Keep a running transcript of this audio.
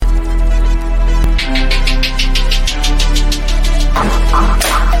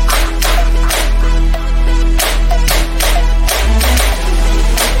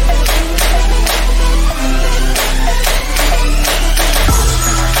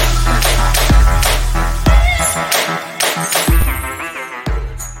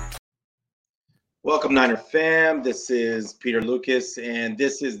Welcome, Niner fam. This is Peter Lucas, and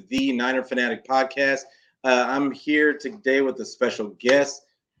this is the Niner Fanatic Podcast. I'm here today with a special guest.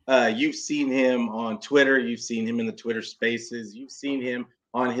 You've seen him on Twitter. You've seen him in the Twitter Spaces. You've seen him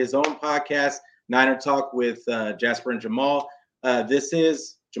on his own podcast, Niner Talk with Jasper and Jamal. This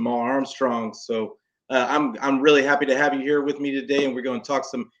is Jamal Armstrong. So I'm really happy to have you here with me today, and we're going to talk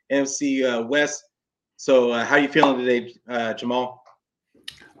some NFC West. So how are you feeling today, Jamal?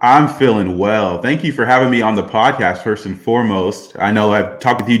 I'm feeling well. Thank you for having me on the podcast, first and foremost. I know I've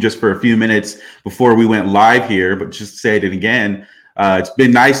talked with you just for a few minutes before we went live here, but just to say it again, it's been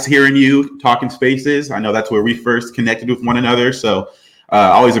nice hearing you talking Spaces. I know that's where we first connected with one another. So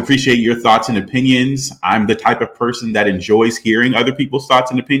always appreciate your thoughts and opinions. I'm the type of person that enjoys hearing other people's thoughts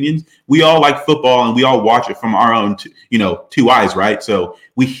and opinions. We all like football and we all watch it from our own, two eyes, right? So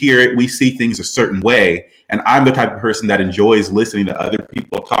we hear it, we see things a certain way. And I'm the type of person that enjoys listening to other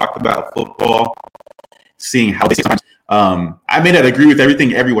people talk about football, seeing how they sometimes. I may not agree with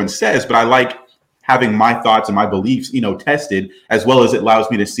everything everyone says, but I like having my thoughts and my beliefs, tested, as well as it allows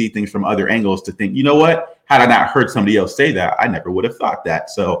me to see things from other angles to think, you know what? Had I not heard somebody else say that, I never would have thought that.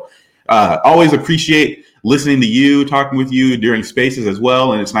 So always appreciate listening to you, talking with you during Spaces as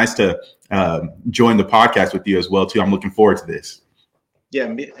well. And it's nice to join the podcast with you as well, too. I'm looking forward to this.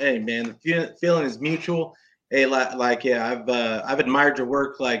 Yeah, hey man, the feeling is mutual. Hey, I've admired your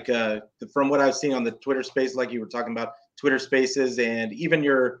work, from what I've seen on the Twitter Spaces, like you were talking about Twitter Spaces, and even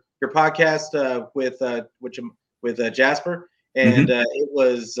your podcast with Jasper, and it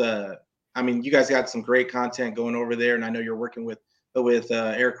was. You guys got some great content going over there, and I know you're working with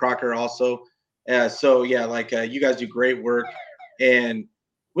Eric Crocker also. You guys do great work, and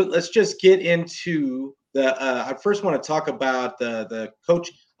let's just get into the. I first want to talk about the coach,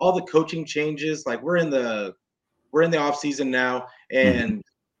 all the coaching changes. Like we're in the off season now, and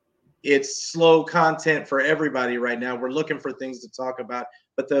it's slow content for everybody right now. We're looking for things to talk about,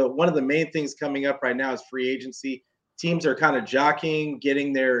 but one of the main things coming up right now is free agency. Teams are kind of jockeying,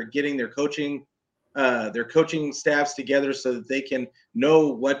 getting their coaching staffs together so that they can know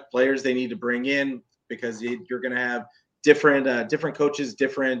what players they need to bring in, because you're going to have different coaches,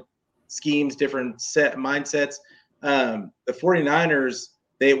 different schemes, different set mindsets. The 49ers,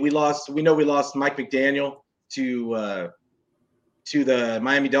 we lost Mike McDaniel to the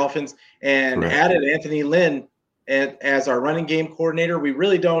Miami Dolphins and added Anthony Lynn as our running game coordinator. We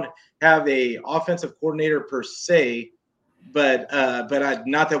really don't have a offensive coordinator per se, but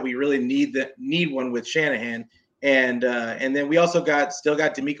not that we really need one with Shanahan. And then we also still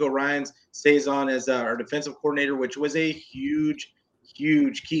got DeMeco Ryans stays on as our defensive coordinator, which was a huge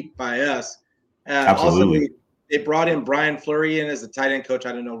keep by us. Absolutely. Also, they brought in Brian Fleury in as the tight end coach.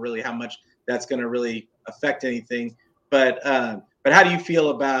 I don't know really how much that's going to really affect anything, but how do you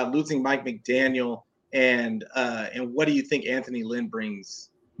feel about losing Mike McDaniel, and what do you think Anthony Lynn brings?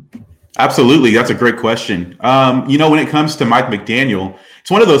 Absolutely. That's a great question. When it comes to Mike McDaniel,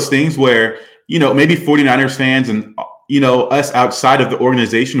 it's one of those things where, maybe 49ers fans and, us outside of the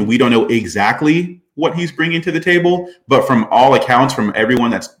organization, we don't know exactly what he's bringing to the table. But from all accounts, from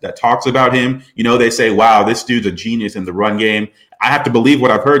everyone that talks about him, they say, wow, this dude's a genius in the run game. I have to believe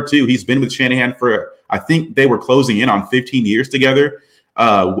what I've heard, too. He's been with Shanahan for, I think they were closing in on 15 years together.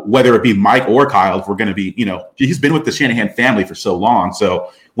 Whether it be Mike or Kyle, if we're going to be, he's been with the Shanahan family for so long.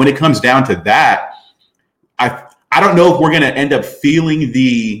 So when it comes down to that, I don't know if we're going to end up feeling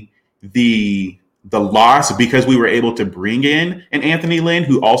the loss because we were able to bring in an Anthony Lynn,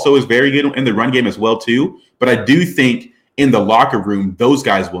 who also is very good in the run game as well, too. But I do think in the locker room, those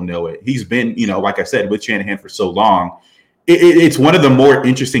guys will know it. He's been, like I said, with Shanahan for so long. It's one of the more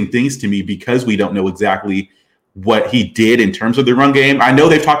interesting things to me because we don't know exactly what he did in terms of the run game. I know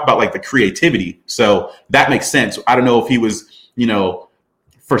they've talked about like the creativity, so that makes sense. I don't know if he was,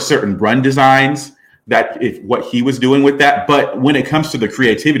 for certain run designs, what he was doing with that. But when it comes to the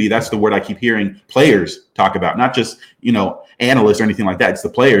creativity, that's the word I keep hearing players talk about, not just, analysts or anything like that. It's the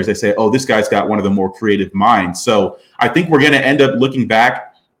players. They say, oh, this guy's got one of the more creative minds. So I think we're going to end up looking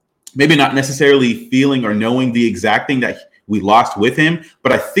back, maybe not necessarily feeling or knowing the exact thing that we lost with him,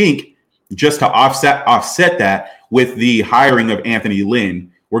 but I think just to offset that with the hiring of Anthony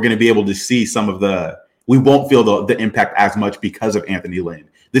Lynn, we're going to be able to see we won't feel the impact as much because of Anthony Lynn.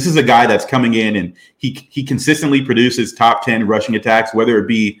 This is a guy that's coming in and he consistently produces top 10 rushing attacks, whether it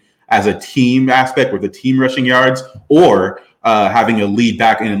be as a team aspect with the team rushing yards or having a lead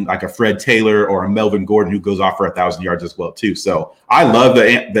back in like a Fred Taylor or a Melvin Gordon who goes off for 1,000 yards as well, too. So I love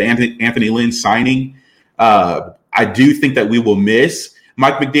the Anthony Lynn signing. I do think that we will miss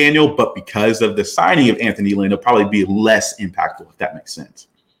Mike McDaniel, but because of the signing of Anthony Lynn, it'll probably be less impactful, if that makes sense.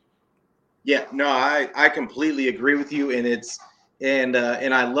 Yeah, no, I completely agree with you, and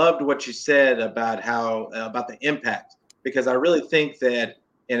and I loved what you said about how about the impact, because I really think that,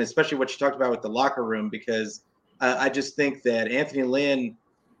 and especially what you talked about with the locker room, because I just think that Anthony Lynn,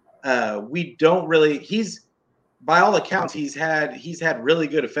 we don't really he's by all accounts he's had really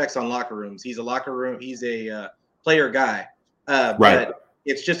good effects on locker rooms. He's a player guy, Right. but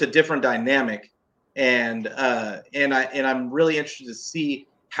it's just a different dynamic, and I'm really interested to see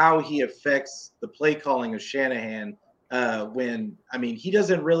how he affects the play calling of Shanahan. When I mean he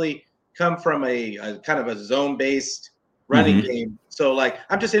doesn't really come from a kind of a zone based running Hmm. game, so like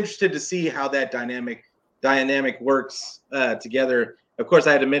I'm just interested to see how that dynamic works together. Of course,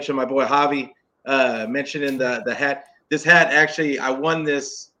 I had to mention my boy Javi. Mentioning the hat. This hat actually, I won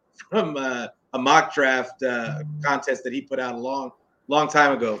this from a mock draft contest that he put out a long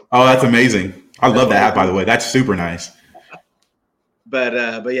time ago. Oh, that's amazing. I That's love why that I hat, by do. the way. That's super nice. But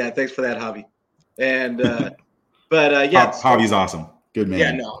yeah, thanks for that, Javi. And yeah, so Javi's awesome. Good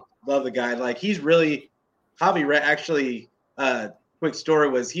yeah, man. no, love the guy. Like he's really actually. Quick story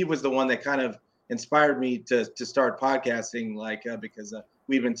was he was the one that kind of inspired me to start podcasting, like because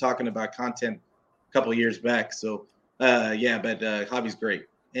we've been talking about content a couple years back. So yeah, but Javi's great,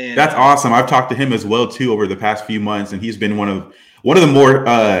 and That's awesome. I've talked to him as well too over the past few months, and he's been one of the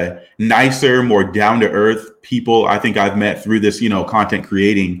more nicer, more down to earth people I think I've met through this content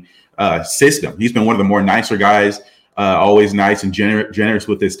creating system. He's been one of the more nicer guys, always nice and generous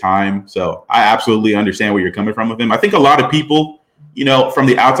with his time. So I absolutely understand where you're coming from with him. I think a lot of people, from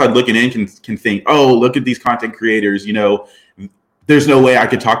the outside looking in, can think, oh, look at these content creators, there's no way I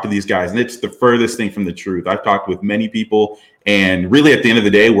could talk to these guys. And it's the furthest thing from the truth. I've talked with many people, and really at the end of the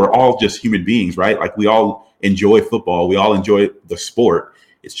day, we're all just human beings, right? Like we all enjoy football. We all enjoy the sport.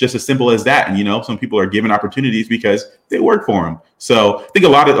 It's just as simple as that. And, some people are given opportunities because they work for them. So I think a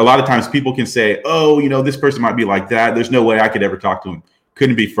lot of times people can say, oh, this person might be like that. There's no way I could ever talk to him.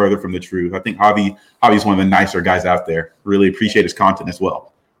 Couldn't be further from the truth. I think Javi's one of the nicer guys out there. Really appreciate his content as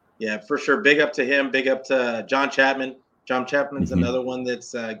well. yeah, for sure. Big up to him. Big up to John Chapman. John Chapman's Mm-hmm. another one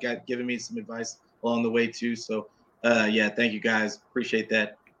that's got given me some advice along the way too. So yeah, thank you guys. Appreciate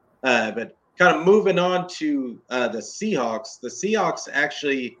that. But kind of moving on to the Seahawks. The Seahawks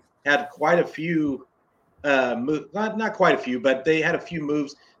actually had quite a few not quite a few, but they had a few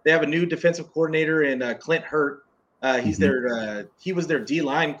moves. They have a new defensive coordinator in Clint Hurt. Mm-hmm. He was their D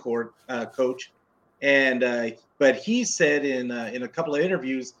line coach, and but he said in a couple of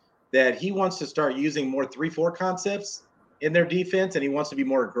interviews that he wants to start using more 3-4 concepts in their defense, and he wants to be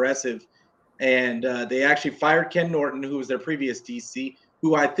more aggressive. And they actually fired Ken Norton, who was their previous DC,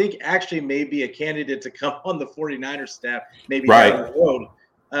 who I think actually may be a candidate to come on the 49ers staff maybe down Right. the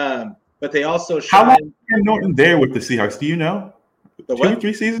road. But they also How long shined was Ken Norton there with the Seahawks? Do you know? the Two, what?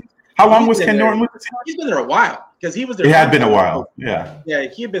 3 seasons? How long He's was been Ken there. Norton with the Seahawks? He's been there a while because he was their It had been a linebacker coach. while. Yeah. Yeah,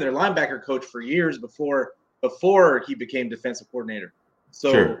 he had been their linebacker coach for years before he became defensive coordinator.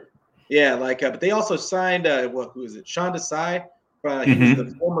 So Sure. yeah, like but they also signed who is it? Sean Desai. He was the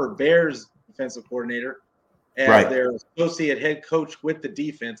Mm-hmm. former Bears defensive coordinator as Right. their associate head coach with the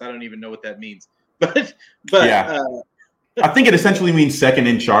defense. I don't even know what that means, but Yeah. I think it essentially means second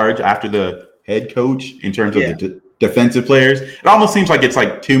in charge after the head coach in terms of yeah, the defensive players. It almost seems like it's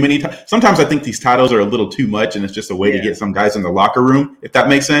like too many. Sometimes I think these titles are a little too much, and it's just a way to yeah. get some guys in the locker room, if that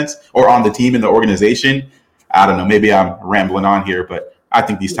makes sense, or on the team in the organization. I don't know. Maybe I'm rambling on here, but I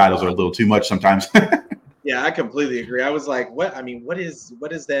think these titles are a little too much sometimes. Yeah, I completely agree. I was like, what? I mean, what is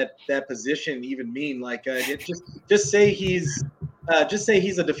that position even mean? Like, just say he's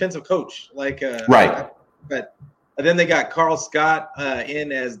a defensive coach. Like, Right. but then they got Carl Scott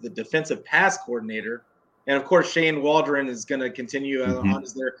in as the defensive pass coordinator, and of course Shane Waldron is going to continue on Mm-hmm.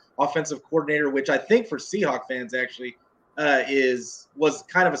 as their offensive coordinator, which I think for Seahawk fans actually was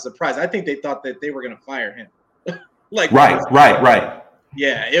kind of a surprise. I think they thought that they were going to fire him. Like Right. because Right.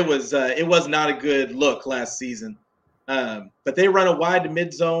 yeah, it was not a good look last season. But they run a wide to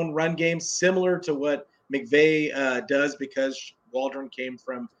mid zone run game similar to what McVay does because Waldron came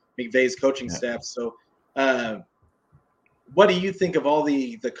from McVay's coaching Yeah. staff. So, what do you think of all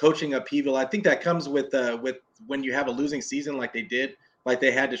the coaching upheaval? I think that comes with when you have a losing season like they did, like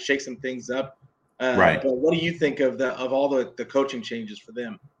they had to shake some things up. Right. But what do you think of all the coaching changes for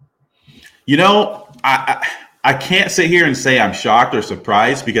them? I can't sit here and say I'm shocked or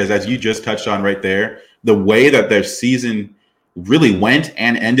surprised because, as you just touched on right there, the way that their season really went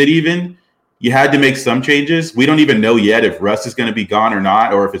and ended, even you had to make some changes. We don't even know yet if Russ is going to be gone or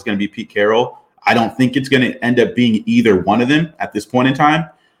not, or if it's going to be Pete Carroll. I don't think it's going to end up being either one of them at this point in time.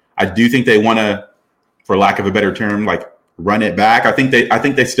 I do think they want to, for lack of a better term, like run it back. I think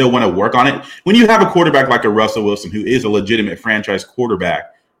they still want to work on it. When you have a quarterback like a Russell Wilson, who is a legitimate franchise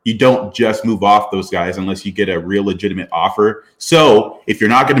quarterback, you don't just move off those guys unless you get a real legitimate offer. So if you're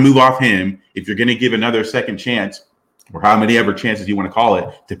not going to move off him, if you're going to give another second chance, or how many ever chances you want to call it,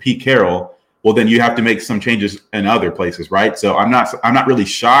 to Pete Carroll, well, then you have to make some changes in other places, right? So I'm not really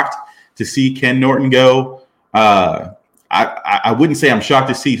shocked to see Ken Norton go. I wouldn't say I'm shocked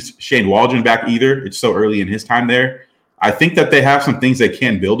to see Shane Waldron back either. It's so early in his time there. I think that they have some things they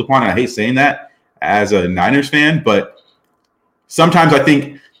can build upon, and I hate saying that as a Niners fan, but sometimes I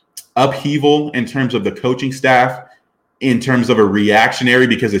think upheaval in terms of the coaching staff, in terms of a reactionary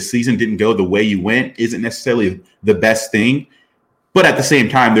because the season didn't go the way you went, isn't necessarily the best thing. But at the same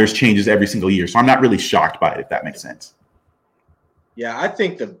time, there's changes every single year. So I'm not really shocked by it, if that makes sense. Yeah, I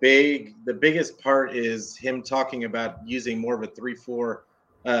think the biggest part is him talking about using more of a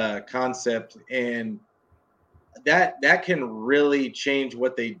 3-4 concept, and that can really change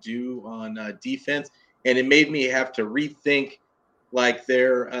what they do on defense. And it made me have to rethink like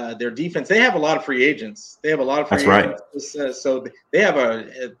their defense. They have a lot of free agents. That's right. So they have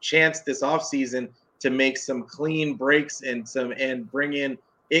a chance this offseason to make some clean breaks and bring in.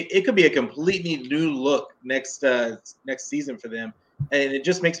 It could be a completely new look next season for them, and it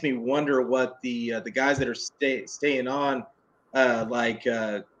just makes me wonder what the guys that are staying on, what's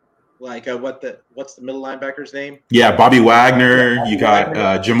the middle linebacker's name? Yeah, Bobby Wagner. You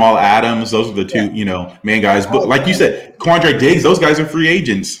got Jamal Adams. Those are the two, main guys. But like you said, Quandre Diggs. Those guys are free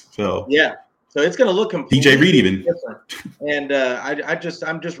agents. So yeah, so it's going to look completely DJ Reed even different. And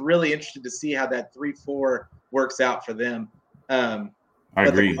I'm just really interested to see how that 3-4 works out for them. I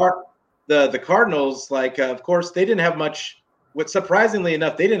agree. The Cardinals, of course, they didn't have much. Surprisingly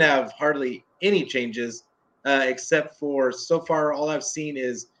enough, they didn't have hardly any changes, except for so far all I've seen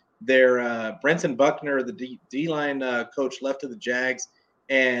is their Brenton Buckner, the D-line coach, left to the Jags,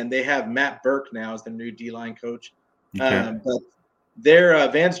 and they have Matt Burke now as their new D-line coach. Okay. But their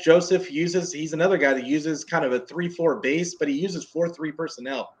Vance Joseph he's another guy that uses kind of a 3-4 base, but he uses 4-3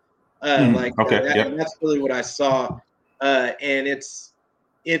 personnel. And that's really what I saw. And it's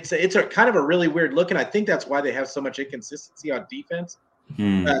a kind of a really weird look, and I think that's why they have so much inconsistency on defense,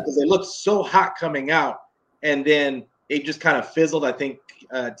 because they looked so hot coming out, and then it just kind of fizzled. I think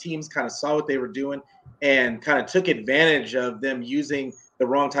teams kind of saw what they were doing and kind of took advantage of them using the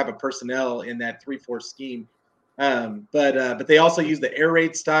wrong type of personnel in that 3-4 scheme. But they also use the air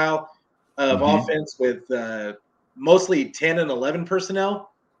raid style of offense with mostly 10 and 11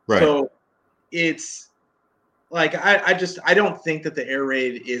 personnel. Right. So it's like I don't think that the air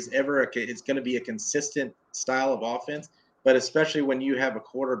raid is ever it's going to be a consistent style of offense, but especially when you have a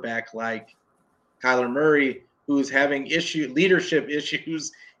quarterback like Kyler Murray who's having leadership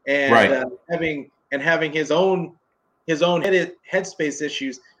issues and having his own headspace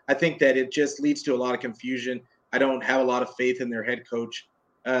issues. I think that it just leads to a lot of confusion. I don't have a lot of faith in their head coach.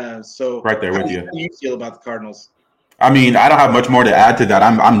 So right there with you. How do you feel about the Cardinals? I mean, I don't have much more to add to that.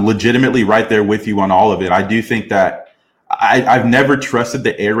 I'm legitimately right there with you on all of it. I do think that I've never trusted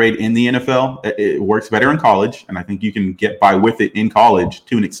the air raid in the NFL. It works better in college, and I think you can get by with it in college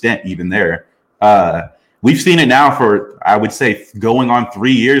to an extent even there. We've seen it now for, I would say, going on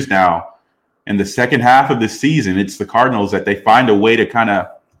 3 years now. In the second half of the season, it's the Cardinals that they find a way to kind of,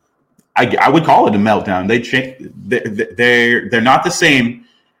 I would call it a meltdown. They're not the same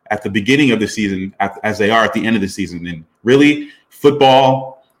at the beginning of the season as they are at the end of the season. And really,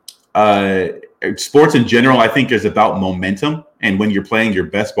 football, sports in general, I think is about momentum. And when you're playing your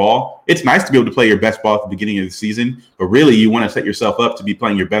best ball, it's nice to be able to play your best ball at the beginning of the season, but really you want to set yourself up to be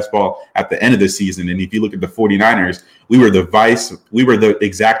playing your best ball at the end of the season. And if you look at the 49ers, we were the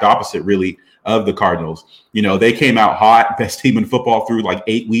exact opposite really of the Cardinals. They came out hot, best team in football through like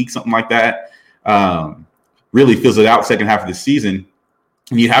 8 weeks, something like that. Really fizzled out second half of the season.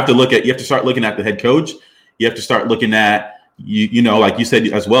 And you have to start looking at the head coach. You have to start looking at, like you said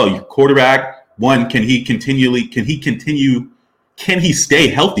as well, your quarterback. One, can he stay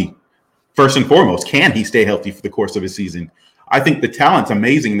healthy? First and foremost, can he stay healthy for the course of his season? I think the talent's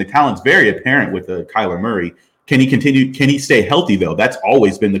amazing. The talent's very apparent with Kyler Murray. Can he stay healthy, though? That's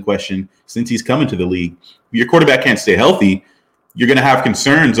always been the question since he's come into the league. If your quarterback can't stay healthy, you're going to have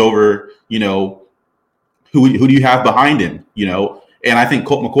concerns over, who do you have behind him, And I think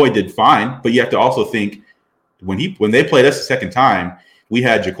Colt McCoy did fine, but you have to also think when they played us the second time, we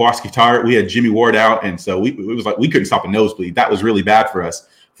had Jaquiski Tartt, we had Jimmy Ward out, and so it was like we couldn't stop a nosebleed. That was really bad for us.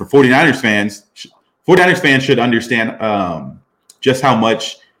 For 49ers fans should understand just how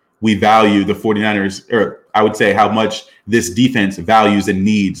much we value the 49ers, or I would say how much this defense values and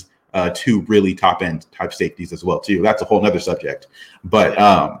needs two really top end type safeties as well too. That's a whole nother subject.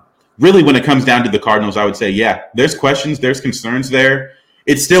 But really, when it comes down to the Cardinals, I would say, yeah, there's questions, there's concerns there.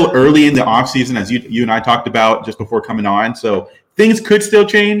 It's still early in the offseason, as you and I talked about just before coming on. So things could still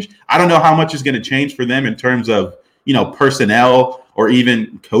change. I don't know how much is going to change for them in terms of, personnel or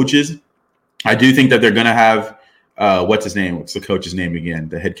even coaches. I do think that they're going to have, what's his name? What's the coach's name again?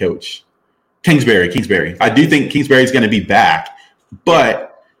 The head coach. Kingsbury. I do think Kingsbury is going to be back,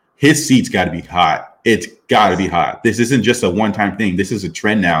 but his seat's got to be hot. It's got to be hot. This isn't just a one-time thing. This is a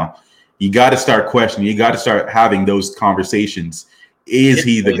trend now. You got to start questioning. You got to start having those conversations. Is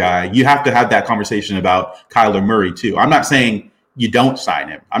he the guy? You have to have that conversation about Kyler Murray too. I'm not saying you don't sign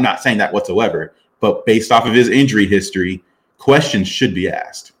him. I'm not saying that whatsoever. But based off of his injury history, questions should be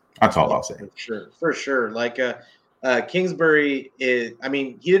asked. That's all I'll say. For sure. Like Kingsbury is. I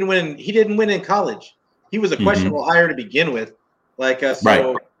mean, he didn't win in college. He was a questionable hire to begin with. Like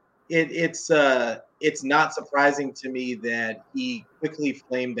right. It's not surprising to me that he quickly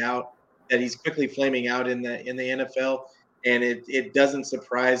flamed out. That he's quickly flaming out in the NFL. And it doesn't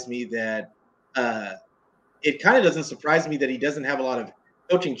surprise me that it kind of doesn't surprise me that he doesn't have a lot of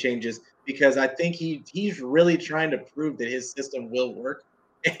coaching changes, because I think he's really trying to prove that his system will work.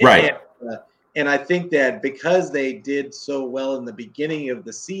 Right. And I think that because they did so well in the beginning of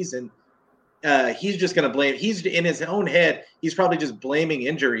the season, he's just going to blame. He's in his own head. He's probably just blaming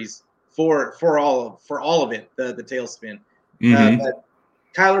injuries for all of it. The tailspin. But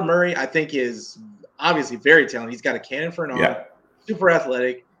Kyler Murray, I think, is obviously very talented. He's got a cannon for an arm, super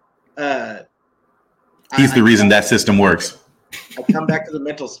athletic. He's the reason that system works. I come back to the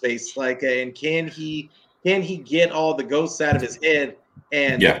mental space, and can he get all the ghosts out of his head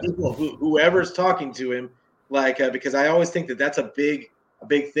and people whoever's talking to him, because I always think that that's a big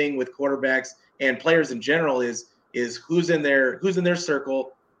thing with quarterbacks and players in general is who's in their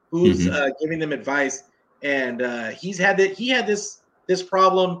circle, who's giving them advice, and he had this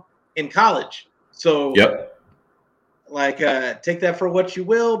problem in college. So, take that for what you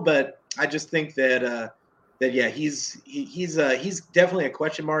will, but I just think that he's definitely a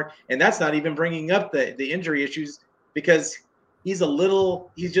question mark, and that's not even bringing up the injury issues, because he's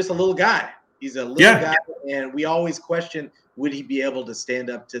just a little guy. He's a little guy, and we always question, would he be able to stand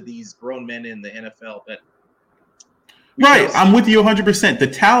up to these grown men in the NFL? But right, I'm with you 100%. The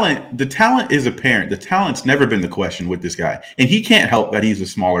talent is apparent. The talent's never been the question with this guy, and he can't help that he's a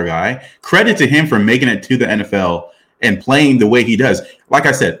smaller guy. Credit to him for making it to the NFL and playing the way he does. Like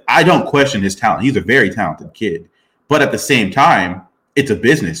I said, I don't question his talent. He's a very talented kid, but at the same time, it's a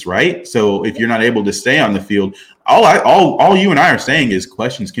business, right? So if you're not able to stay on the field, all you and I are saying is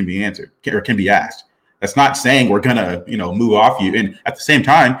questions can be answered or can be asked. That's not saying we're gonna, move off you. And at the same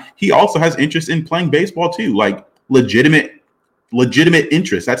time, he also has interest in playing baseball too, like legitimate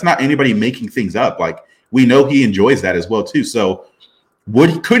interest. That's not anybody making things up. Like, we know he enjoys that as well too. So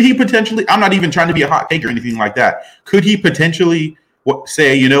could he potentially, I'm not even trying to be a hot take or anything like that. Could he potentially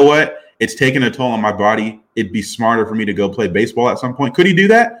say, you know what, it's taking a toll on my body. It'd be smarter for me to go play baseball at some point. Could he do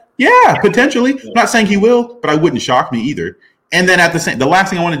that? Yeah, potentially. I'm not saying he will, but I wouldn't shock me either. And then the last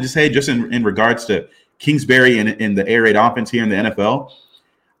thing I wanted to say, just in regards to Kingsbury and in the air raid offense here in the NFL,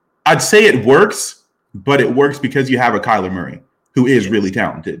 I'd say it works, but it works because you have a Kyler Murray who is really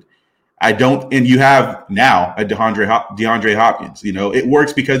talented. And you have now a DeAndre Hopkins. It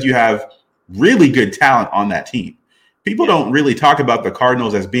works because you have really good talent on that team. People don't really talk about the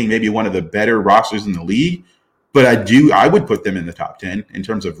Cardinals as being maybe one of the better rosters in the league, but I would put them in the top 10 in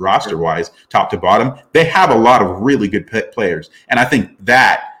terms of roster-wise, top to bottom. They have a lot of really good players, and I think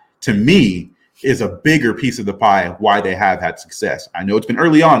that, to me, is a bigger piece of the pie why they have had success. I know it's been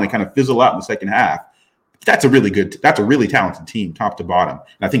early on. They kind of fizzle out in the second half. That's a really talented team, top to bottom.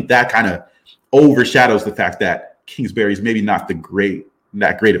 And I think that kind of overshadows the fact that Kingsbury's maybe not that great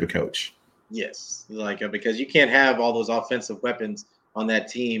of a coach. Yes, because you can't have all those offensive weapons on that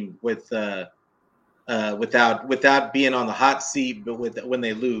team without being on the hot seat, but when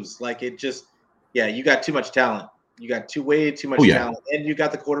they lose, you got too much talent. You got way too much talent, and you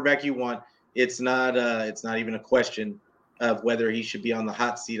got the quarterback you want. It's not even a question of whether he should be on the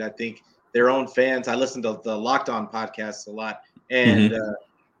hot seat. I think their own fans. I listen to the Locked On podcasts a lot, and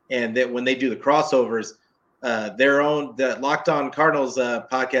that when they do the crossovers, the Locked On Cardinals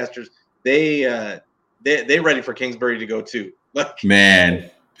podcasters, they ready for Kingsbury to go too. Man,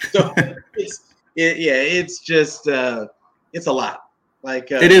 so it's just it's a lot.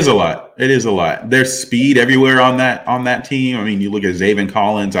 It is a lot. It is a lot. There's speed everywhere on that team. I mean, you look at Zaven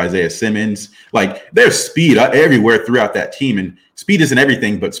Collins, Isaiah Simmons. There's speed everywhere throughout that team, and speed isn't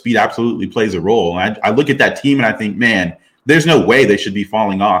everything, but speed absolutely plays a role. And I look at that team and I think, man, there's no way they should be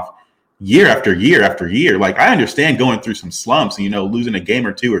falling off year after year after year. Like, I understand going through some slumps and, losing a game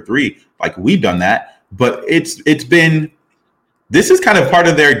or 2 or 3, like we've done that, but this is kind of part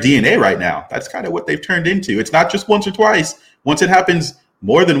of their DNA right now. That's kind of what they've turned into. It's not just once or twice. Once it happens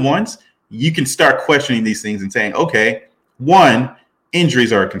more than once, you can start questioning these things and saying, okay, 1,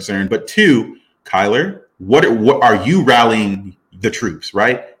 injuries are a concern, but 2, Kyler, what are you rallying the troops,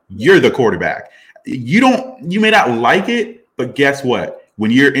 right? You're the quarterback. You may not like it, but guess what? When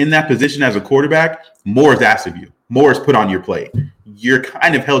you're in that position as a quarterback, more is asked of you. More is put on your plate. You're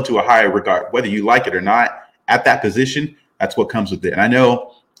kind of held to a higher regard, whether you like it or not. At that position, that's what comes with it. And I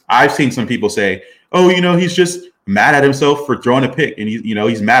know I've seen some people say, oh, he's just mad at himself for throwing a pick, and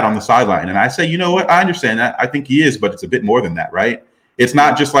he's mad on the sideline. And I say, you know what? I understand that. I think he is, but it's a bit more than that, right? It's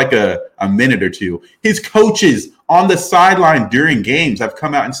not just like a minute or two. His coaches on the sideline during games have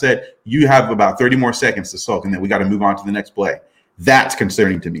come out and said, you have about 30 more seconds to sulk, and then we got to move on to the next play. That's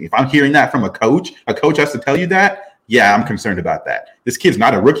concerning to me. If I'm hearing that from a coach has to tell you that, yeah, I'm concerned about that. This kid's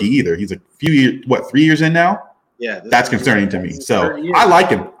not a rookie either. He's a few years, 3 years in now? Yeah. That's concerning to me. So I like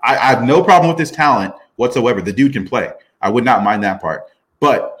him. I have no problem with his talent whatsoever. The dude can play. I would not mind that part.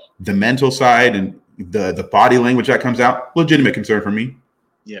 But the mental side and the body language that comes out, legitimate concern for me.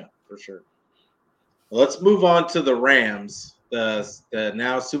 Yeah, for sure. Well, let's move on to the Rams, the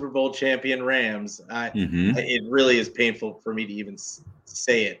now Super Bowl champion Rams. It really is painful for me to even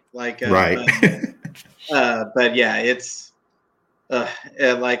say it. Right. But yeah, it's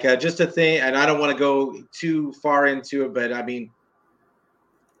just a thing, and I don't want to go too far into it, but I mean,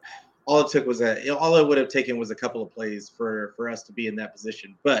 all it would have taken was a couple of plays for us to be in that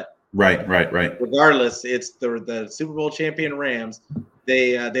position. But right. Regardless, it's the Super Bowl champion Rams.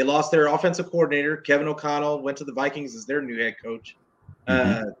 They lost their offensive coordinator. Kevin O'Connell went to the Vikings as their new head coach,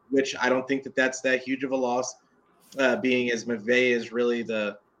 which I don't think that's that huge of a loss, being as McVay is really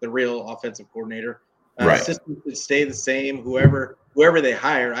the real offensive coordinator. Right. System should stay the same. Whoever they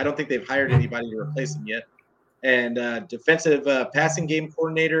hire, I don't think they've hired anybody to replace him yet. And defensive passing game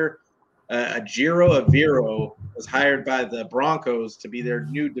coordinator Ajiro Aviro was hired by the Broncos to be their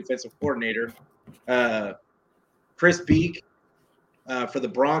new defensive coordinator. Chris Beek for the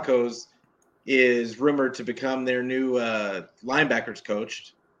Broncos is rumored to become their new linebackers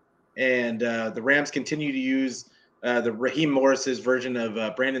coach. And the Rams continue to use the Raheem Morris's version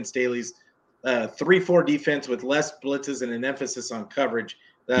of Brandon Staley's 3-4 defense with less blitzes and an emphasis on coverage.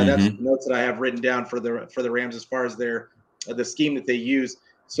 That's the notes that I have written down for the Rams as far as the scheme that they use.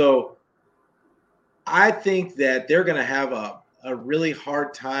 So I think that they're going to have a really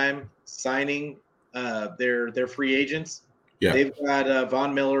hard time signing their free agents. Yeah. They've got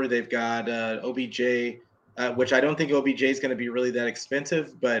Von Miller. They've got OBJ, which I don't think OBJ is going to be really that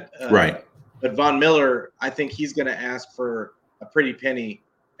expensive. But right. But Von Miller, I think he's going to ask for a pretty penny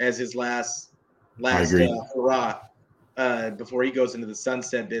as his last hurrah before he goes into the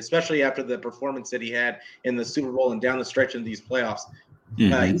sunset, especially after the performance that he had in the Super Bowl and down the stretch in these playoffs.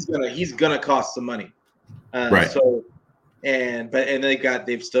 He's gonna cost some money. Right. So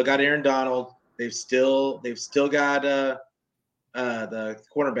they've still got Aaron Donald. They've still got the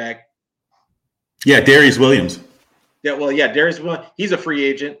cornerback. Yeah, Darius Williams. Yeah, well, yeah, Darius Williams. He's a free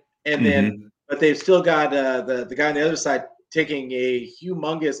agent, and then but they've still got the guy on the other side taking a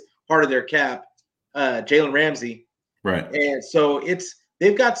humongous part of their cap, Jalen Ramsey. Right. And so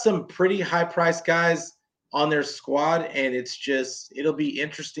they've got some pretty high priced guys on their squad, and it'll be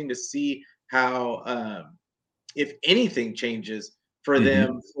interesting to see how if anything changes for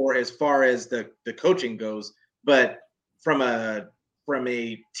them for as far as the coaching goes. But from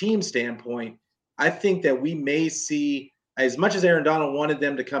a team standpoint, I think that we may see, as much as Aaron Donald wanted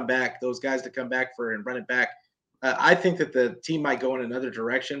them to come back, those guys to come back and run it back. I think that the team might go in another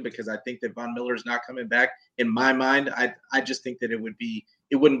direction because I think that Von Miller is not coming back. In my mind, I just think that it wouldn't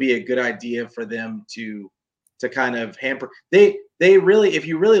be a good idea for them to kind of hamper. They really, if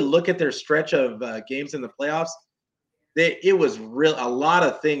you really look at their stretch of games in the playoffs, a lot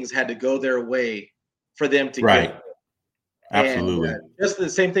of things had to go their way for them to get. Absolutely. And, just the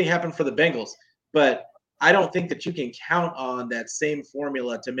same thing happened for the Bengals, but I don't think that you can count on that same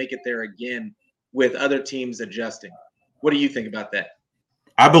formula to make it there again with other teams adjusting. What do you think about that?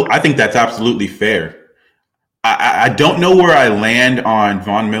 I think that's absolutely fair. I don't know where I land on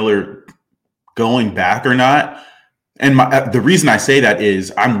Von Miller going back or not. And the reason I say that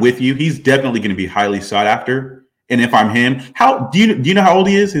is I'm with you. He's definitely going to be highly sought after. And if I'm him, do you know how old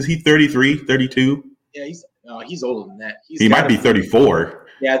he is? Is he 33, 32? Yeah, he's older than that. He might be 34.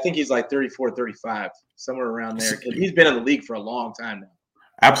 Yeah, I think he's like 34, 35, somewhere around there. Because he's been in the league for a long time now.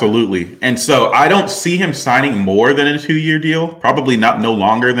 Absolutely. And so I don't see him signing more than a 2-year deal, probably not no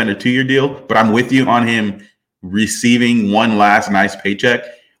longer than a 2-year deal, but I'm with you on him receiving one last nice paycheck,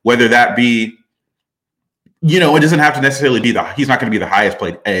 whether that be, it doesn't have to necessarily be he's not going to be the highest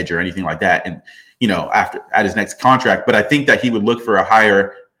paid edge or anything like that. And, after at his next contract, but I think that he would look for a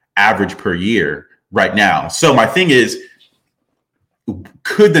higher average per year right now. So my thing is,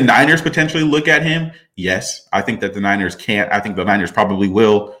 could the Niners potentially look at him? Yes. I think that the Niners can't. I think the Niners probably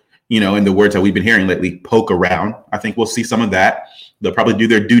will, in the words that we've been hearing lately, poke around. I think we'll see some of that. They'll probably do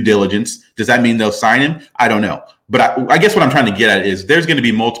their due diligence. Does that mean they'll sign him? I don't know. But I guess what I'm trying to get at is there's going to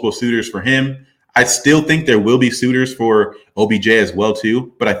be multiple suitors for him. I still think there will be suitors for OBJ as well,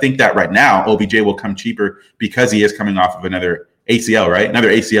 too. But I think that right now, OBJ will come cheaper because he is coming off of another ACL, right? Another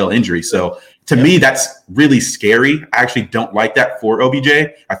ACL injury. So to me, that's really scary. I actually don't like that for OBJ.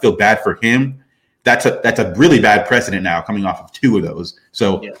 I feel bad for him. That's a really bad precedent now coming off of 2 of those.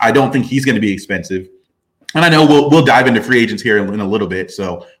 So I don't think he's going to be expensive. And I know we'll dive into free agents here in a little bit.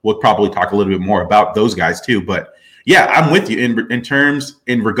 So we'll probably talk a little bit more about those guys too. But yeah, I'm with you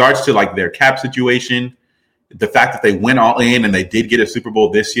in regards to like their cap situation, the fact that they went all in and they did get a Super Bowl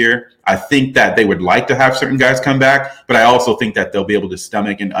this year. I think that they would like to have certain guys come back, but I also think that they'll be able to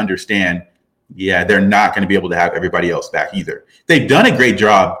stomach and understand, they're not going to be able to have everybody else back either. They've done a great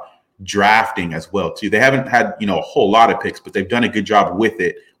job drafting as well too. They haven't had, a whole lot of picks, but they've done a good job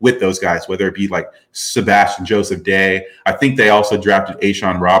with those guys, whether it be like Sebastian Joseph Day. I think they also drafted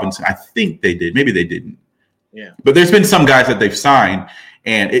Ashawn Robinson. I think they did. Maybe they didn't. Yeah. But there's been some guys that they've signed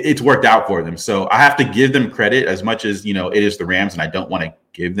and it's worked out for them. So I have to give them credit as much as, it is the Rams, and I don't want to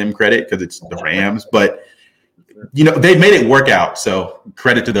give them credit because it's the Rams, but they've made it work out. So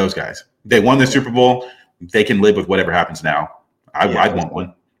credit to those guys. They won the Super Bowl. They can live with whatever happens now. I'd want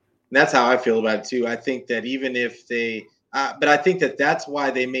one. That's how I feel about it too. I think that even if they, but I think that that's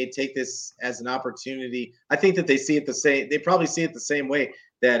why they may take this as an opportunity. I think that they see it the same. They probably see it the same way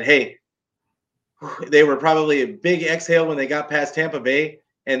that, hey, they were probably a big exhale when they got past Tampa Bay.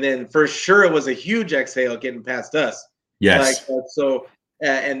 And then for sure it was a huge exhale getting past us. Yes.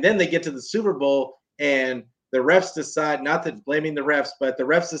 And then they get to the Super Bowl and the refs decide, not that blaming the refs, but the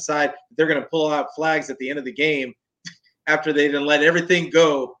refs decide they're going to pull out flags at the end of the game after they didn't let everything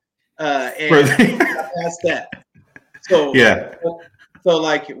go. And past that. So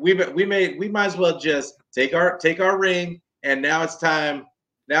like we might as well just take our ring, and now it's time.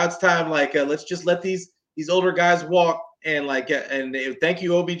 Like let's just let these older guys walk, and and thank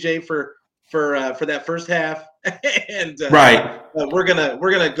you OBJ for that first half, and we're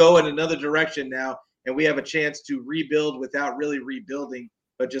gonna go in another direction now, and we have a chance to rebuild without really rebuilding,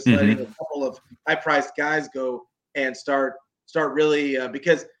 but just letting a couple of high-priced guys go and start really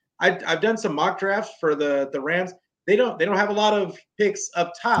because I've done some mock drafts for the Rams. They don't have a lot of picks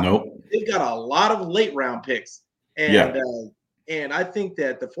up top. Nope. They've got a lot of late round picks, and I think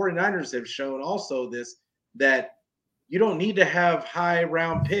that the 49ers have shown also this, that you don't need to have high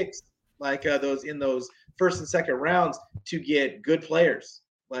round picks like those in those first and second rounds to get good players.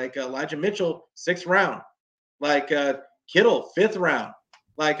 Like Elijah Mitchell, 6th round. Like Kittle, 5th round.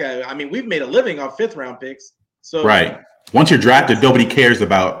 Like we've made a living off 5th round picks. So once you're drafted, nobody cares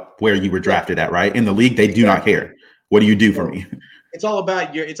about where you were drafted at, right? In the league, they do not care. What do you do for me? It's all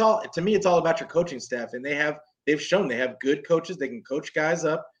about it's all about your coaching staff, and they've shown they have good coaches. They can coach guys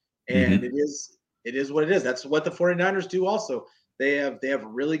up, and it is what it is. That's what the 49ers do also. They have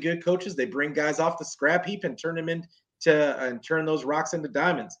really good coaches. They bring guys off the scrap heap and turn them and turn those rocks into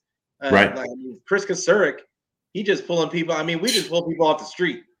diamonds. Like Chris Kasurik, he just pulling people. we just pull people off the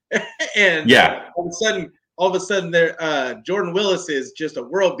street, and all of a sudden, Jordan Willis is just a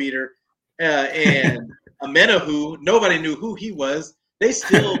world beater, and Amenahu, nobody knew who he was. They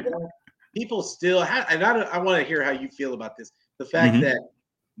still, people still have, and I want to hear how you feel about this. The fact that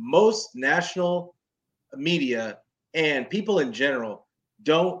most national media and people in general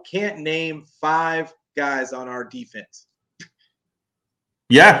can't name 5 guys on our defense.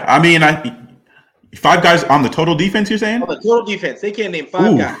 Yeah, 5 guys on the total defense, you're saying? On the total defense, they can't name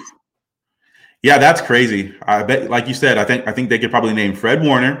 5 guys. Yeah, that's crazy. I bet, like you said, I think they could probably name Fred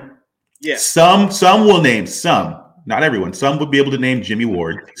Warner. Yeah. Some will name some, not everyone. Some would be able to name Jimmy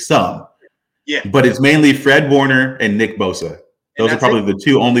Ward. Some. Yeah. But it's mainly Fred Warner and Nick Bosa. Those are probably the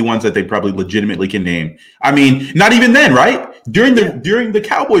 2 only ones that they probably legitimately can name. Not even then, right? During the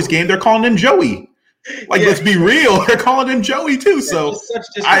Cowboys game, they're calling him Joey. Let's be real. They're calling him Joey too. So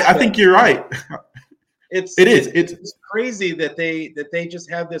I think you're right. It is. It's crazy that they just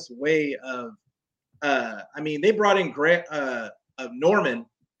have this way of. They brought in Norman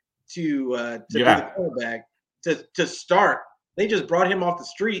to be the quarterback to start They just brought him off the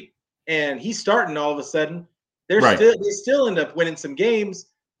street, and he's starting all of a sudden. Right. They still end up winning some games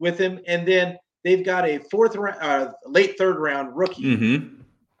with him, and then they've got a late third round rookie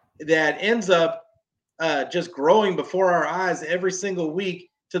that ends up just growing before our eyes every single week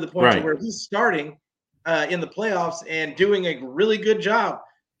to the point to Right. where he's starting in the playoffs and doing a really good job.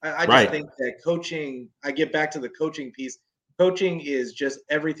 I just Right. think that coaching, I get back to the coaching piece. Coaching is just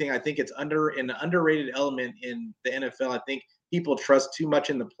everything. I think it's an underrated element in the NFL. I think people trust too much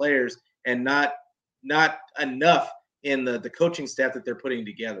in the players and not enough in the coaching staff that they're putting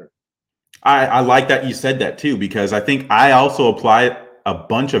together. I like that you said that too, because I think I also apply a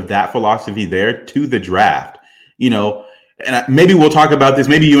bunch of that philosophy there to the draft. You know, and maybe we'll talk about this.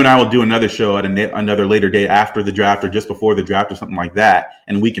 Maybe you and I will do another show at another later day after the draft or just before the draft or something like that,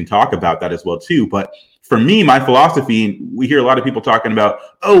 and we can talk about that as well too. But for me, my philosophy, we hear a lot of people talking about,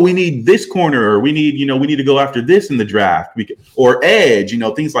 oh, we need this corner, or we need to go after this in the draft, or edge,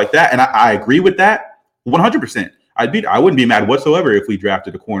 things like that. And I agree with that 100%. I wouldn't be mad whatsoever if we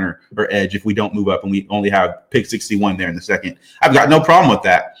drafted a corner or edge if we don't move up and we only have pick 61 there in the second. I've got no problem with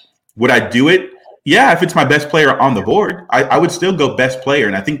that. Would I do it? Yeah, if it's my best player on the board, I would still go best player.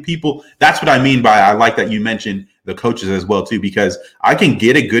 And I think that's what I mean by I like that you mentioned the coaches as well too, because I can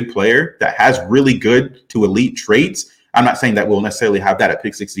get a good player that has really good to elite traits. I'm not saying that we'll necessarily have that at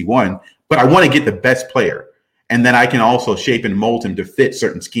pick 61, but I want to get the best player. And then I can also shape and mold him to fit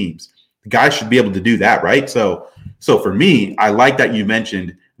certain schemes. The guys should be able to do that, right? So for me, I like that you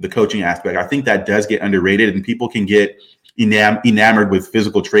mentioned the coaching aspect. I think that does get underrated, and people can get enamored with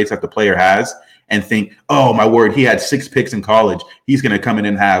physical traits that the player has and think, oh, my word, he had 6 picks in college. He's going to come in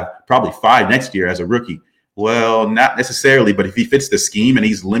and have probably 5 next year as a rookie. Well, not necessarily, but if he fits the scheme and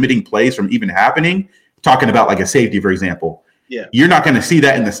he's limiting plays from even happening, talking about like a safety, for example, you're not going to see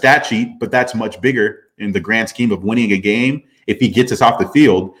that in the stat sheet, but that's much bigger in the grand scheme of winning a game if he gets us off the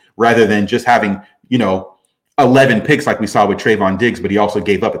field rather than just having, 11 picks like we saw with Trayvon Diggs, but he also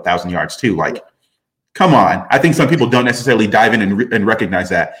gave up 1,000 yards too. Like, come on. I think some people don't necessarily dive in and recognize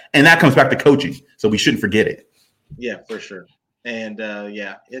that. And that comes back to coaching. So we shouldn't forget it. Yeah, for sure. And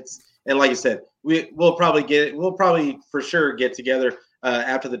and like you said, we'll probably for sure get together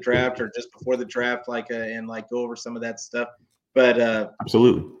after the draft or just before the draft, and go over some of that stuff. But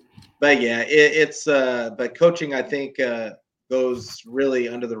absolutely. But yeah, but coaching, I think, goes really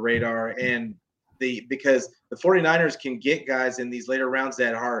under the radar, and because the 49ers can get guys in these later rounds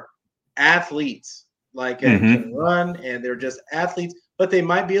that are athletes, can run, and they're just athletes, but they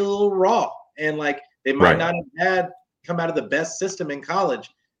might be a little raw, and they might not have come out of the best system in college.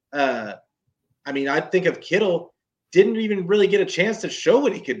 I mean, I think of Kittle, didn't even really get a chance to show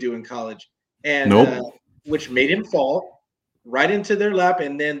what he could do in college, and which made him fall right into their lap,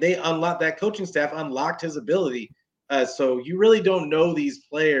 and then that coaching staff unlocked his ability. So you really don't know these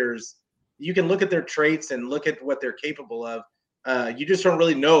players. You can look at their traits and look at what they're capable of. You just don't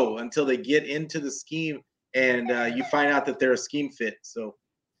really know until they get into the scheme and you find out that they're a scheme fit. So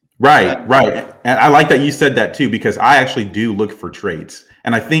Right. And I like that you said that too, because I actually do look for traits.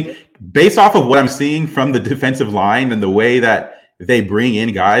 And I think based off of what I'm seeing from the defensive line and the way that they bring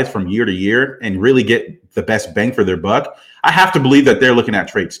in guys from year to year and really get the best bang for their buck, I have to believe that they're looking at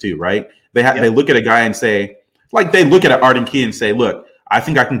traits too, right? They look at a guy and say, they look at an Arden Key and say, look, I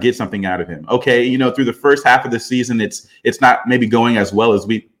think I can get something out of him. Okay, through the first half of the season, it's not maybe going as well as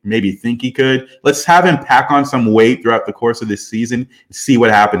we maybe think he could. Let's have him pack on some weight throughout the course of this season, see what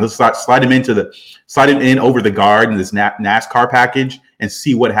happens. Let's slide him in over the guard in this NASCAR package and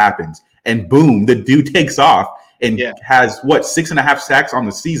see what happens. And boom, the dude takes off and has 6.5 sacks on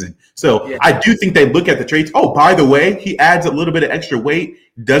the season. So I do think they look at the traits. Oh, by the way, he adds a little bit of extra weight,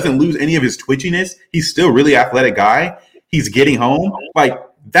 doesn't lose any of his twitchiness. He's still a really athletic guy. He's getting home.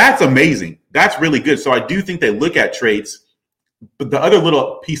 That's amazing. That's really good. So I do think they look at traits. But the other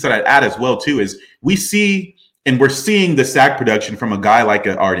little piece that I'd add as well, too, is we're seeing the sack production from a guy like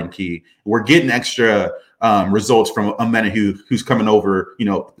an Arden Key. We're getting extra results from Omenihu, who's coming over,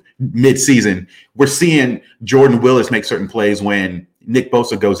 mid-season. We're seeing Jordan Willis make certain plays when Nick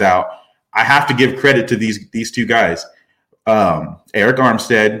Bosa goes out. I have to give credit to these two guys, Eric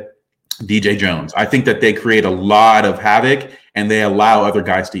Armstead, DJ Jones. I think that they create a lot of havoc and they allow other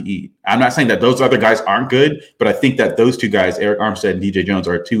guys to eat. I'm not saying that those other guys aren't good, but I think that those two guys, Eric Armstead and DJ Jones,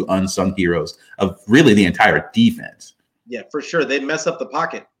 are two unsung heroes of really the entire defense. Yeah, for sure. They mess up the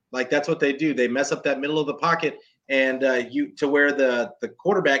pocket. That's what they do. They mess up that middle of the pocket and to where the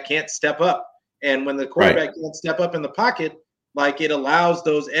quarterback can't step up. And when the quarterback can't step up in the pocket, it allows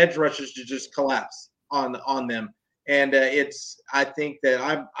those edge rushers to just collapse on them. And I think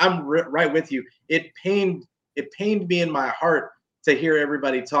that I'm right with you. It pained it pained me in my heart to hear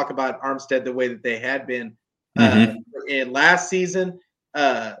everybody talk about Armstead the way that they had been in last season.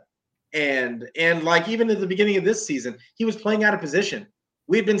 And like even at the beginning of this season, he was playing out of position.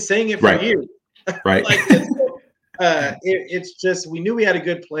 We've been saying it for years. Right. It's just we knew we had a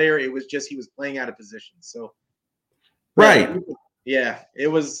good player. It was just he was playing out of position. So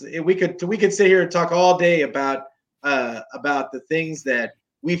it was. We could sit here and talk all day about the things that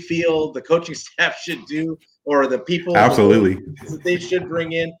we feel the coaching staff should do or the people absolutely that they should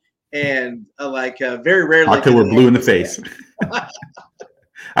bring in, and very rarely until we're blue in the face.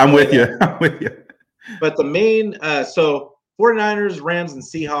 I'm with you. But the main, so 49ers, Rams, and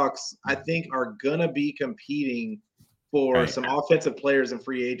Seahawks, I think are going to be competing for some offensive players in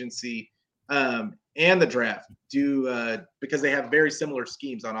free agency and the draft because they have very similar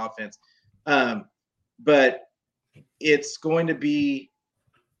schemes on offense. But it's going to be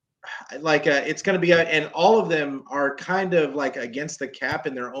and all of them are kind of like against the cap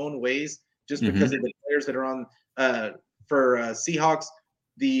in their own ways just because of the players that are on for Seahawks.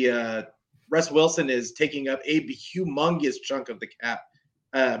 The Russ Wilson is taking up a humongous chunk of the cap,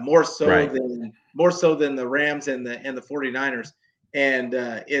 more so than the Rams and the 49ers. And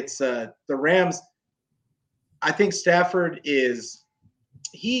it's the Rams. I think Stafford is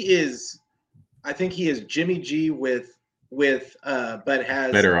Jimmy G with but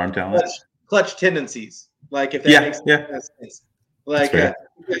has better arm talent, clutch tendencies. Like if that makes sense. Like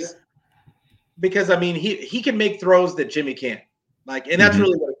because I mean he can make throws that Jimmy can't. And that's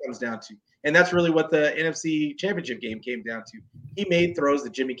really what it comes down to. And that's really what the NFC Championship game came down to. He made throws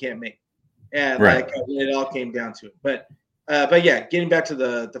that Jimmy can't make. And it all came down to it. But yeah, getting back to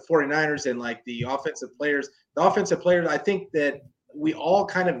the 49ers and the offensive players, I think that we all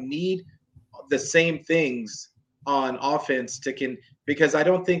kind of need the same things on offense because I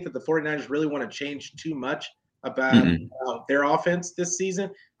don't think that the 49ers really want to change too much about their offense this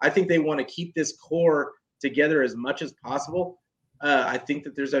season. I think they want to keep this core together as much as possible. I think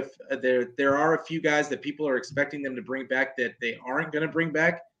that there are a few guys that people are expecting them to bring back that they aren't going to bring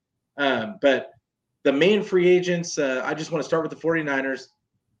back. But the main free agents, I just want to start with the 49ers.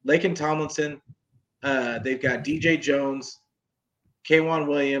 Laken Tomlinson. They've got DJ Jones, K'Wan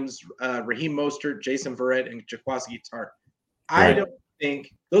Williams, Raheem Mostert, Jason Verrett, and Jaquiski Tartt. I don't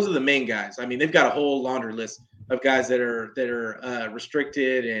think those are the main guys. I mean, they've got a whole laundry list of guys that are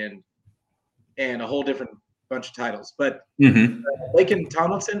restricted and a whole different bunch of titles. But Laken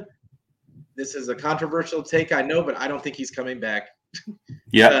Tomlinson, this is a controversial take, I know, but I don't think he's coming back.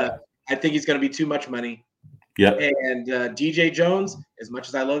 I think he's going to be too much money. And DJ Jones, as much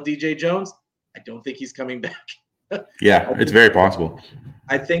as I love DJ Jones, I don't think he's coming back. It's very possible.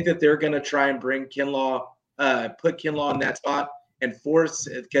 I think that they're going to try and bring Kinlaw, put Kinlaw in that spot and force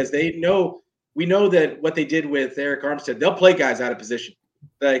 – because we know that what they did with Eric Armstead, they'll play guys out of position.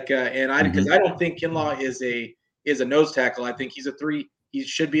 Because I don't think Kinlaw is a nose tackle. I think he's a three. He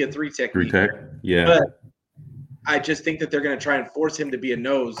should be a three technique. But I just think that they're going to try and force him to be a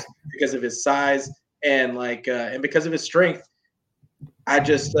nose because of his size and because of his strength. I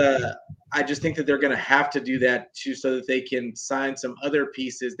just think that they're going to have to do that too, so that they can sign some other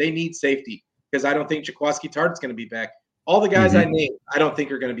pieces. They need safety because I don't think Jaquiski Tartt's going to be back. All the guys I named, I don't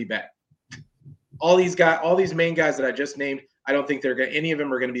think are going to be back. All these main guys that I just named, I don't think any of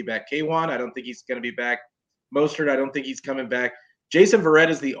them are going to be back. K'Wan, I don't think he's going to be back. Mostert, I don't think he's coming back. Jason Verrett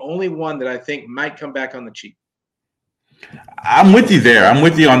is the only one that I think might come back on the cheap. I'm with you there. I'm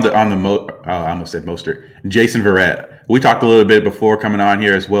with you on the I almost said Mostert. Jason Verrett. We talked a little bit before coming on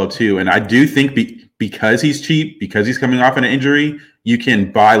here as well too, and I do think because he's cheap, because he's coming off an injury, you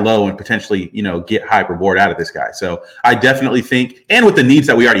can buy low and potentially get high reward out of this guy. So I definitely think, and with the needs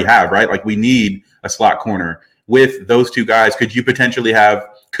that we already have, right? Like we need a slot corner. With those two guys, could you potentially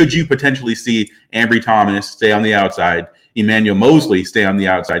see Ambry Thomas stay on the outside, Emmanuel Mosley stay on the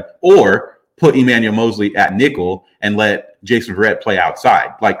outside, or put Emmanuel Mosley at nickel and let Jason Verrett play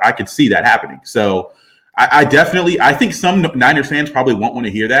outside? I could see that happening. So I think some Niners fans probably won't want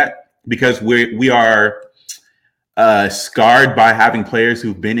to hear that because we are scarred by having players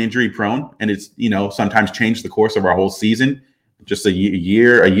who've been injury prone, and it's sometimes changed the course of our whole season. Just a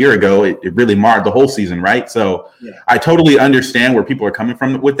year ago, it really marred the whole season, right? So I totally understand where people are coming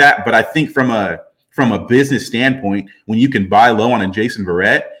from with that, but I think from a business standpoint, when you can buy low on a Jason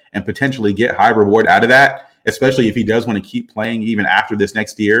Verrett and potentially get high reward out of that, especially if he does want to keep playing even after this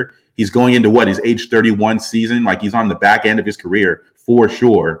next year, he's going into his age 31 season, he's on the back end of his career for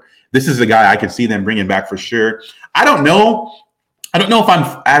sure. This is a guy I could see them bringing back for sure. I don't know if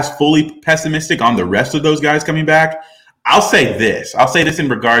I'm as fully pessimistic on the rest of those guys coming back. I'll say this in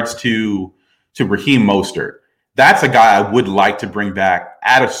regards to Raheem Mostert. That's a guy I would like to bring back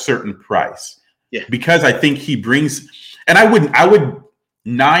at a certain price. Yeah. Because I think he brings, and I would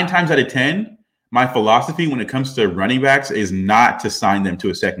 9 times out of 10, my philosophy when it comes to running backs is not to sign them to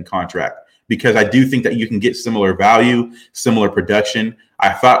a second contract, because I do think that you can get similar value, similar production.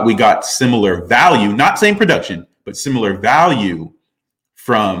 I thought we got similar value, not same production, but similar value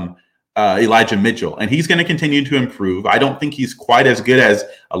from Elijah Mitchell, and he's going to continue to improve. I don't think he's quite as good as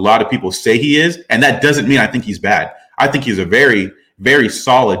a lot of people say he is, and that doesn't mean I think he's bad. I think he's a very, very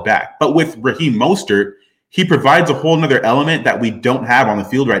solid back. But with Raheem Mostert, he provides a whole nother element that we don't have on the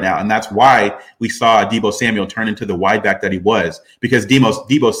field right now, and that's why we saw Deebo Samuel turn into the wide back that he was, because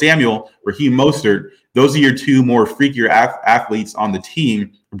Deebo Samuel, Raheem Mostert, those are your two more freakier athletes on the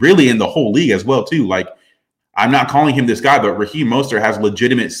team, really in the whole league as well too. Like, I'm not calling him this guy, but Raheem Mostert has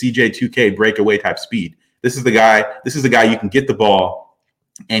legitimate CJ2K breakaway type speed. This is the guy you can get the ball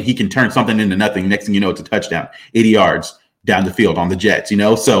and he can turn something into nothing. Next thing you know, it's a touchdown, 80 yards down the field on the Jets,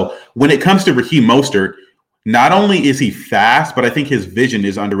 So when it comes to Raheem Mostert, not only is he fast, but I think his vision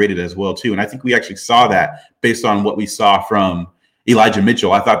is underrated as well too. And I think we actually saw that based on what we saw from Elijah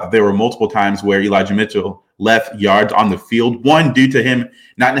Mitchell. I thought that there were multiple times where Elijah Mitchell left yards on the field, one due to him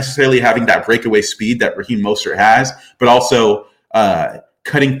not necessarily having that breakaway speed that Raheem Mostert has, but also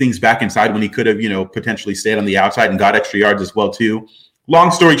cutting things back inside when he could have, potentially stayed on the outside and got extra yards as well too. Long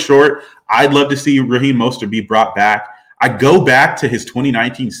story short, I'd love to see Raheem Mostert be brought back. I go back to his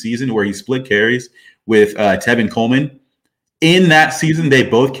 2019 season where he split carries with Tevin Coleman. In that season, they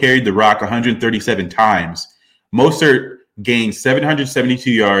both carried the rock 137 times. Mostert gained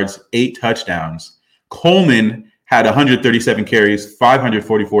 772 yards, 8 touchdowns. Coleman had 137 carries,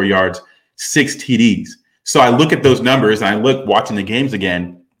 544 yards, 6 TDs. So I look at those numbers and I look watching the games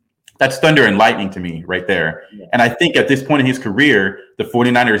again. That's thunder and lightning to me right there. Yeah. And I think at this point in his career, the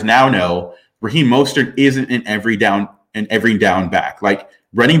 49ers now know Raheem Mostert isn't an every down back. Like,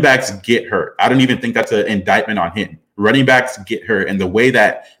 running backs get hurt. I don't even think that's an indictment on him. Running backs get hurt. And the way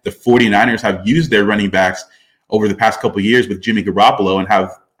that the 49ers have used their running backs over the past couple of years with Jimmy Garoppolo and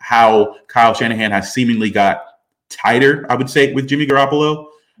how Kyle Shanahan has seemingly got tighter, I would say, with Jimmy Garoppolo,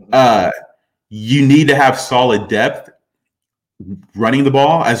 you need to have solid depth running the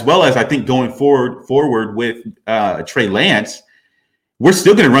ball, as well as I think going forward with Trey Lance. We're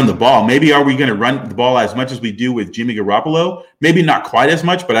still going to run the ball. Maybe are we going to run the ball as much as we do with Jimmy Garoppolo? Maybe not quite as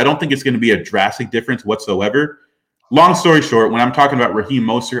much, but I don't think it's going to be a drastic difference whatsoever. Long story short, when I'm talking about Raheem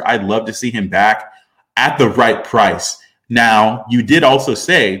Mostert, I'd love to see him back at the right price. Now, you did also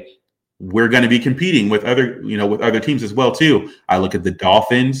say we're going to be competing with other teams as well too. I look at the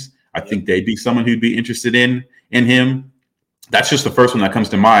Dolphins. I think they'd be someone who'd be interested in him. That's just the first one that comes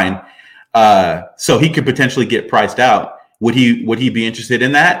to mind. So he could potentially get priced out. Would he be interested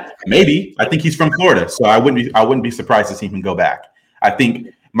in that? Maybe. I think he's from Florida, so I wouldn't be surprised to see him go back. I think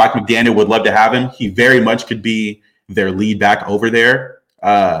Mike McDaniel would love to have him. He very much could be their lead back over there.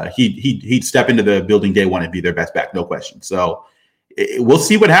 He'd step into the building day one and be their best back, no question. So we'll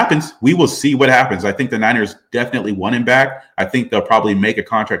see what happens. We will see what happens. I think the Niners definitely want him back. I think they'll probably make a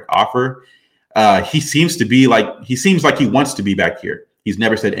contract offer. He seems like he wants to be back here. He's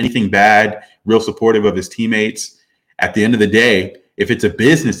never said anything bad, real supportive of his teammates. At the end of the day, if it's a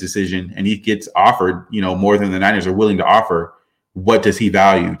business decision and he gets offered, more than the Niners are willing to offer, what does he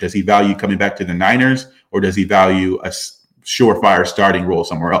value? Does he value coming back to the Niners, or does he value a surefire starting role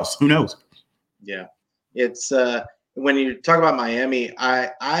somewhere else? Who knows? Yeah, it's when you talk about Miami,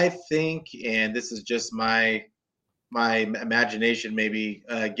 I think, and this is just my imagination maybe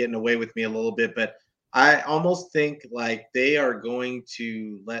getting away with me a little bit, but I almost think like they are going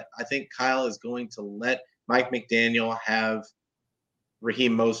to I think Kyle is going to let Mike McDaniel have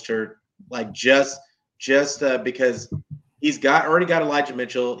Raheem Mostert, like just because he's already got Elijah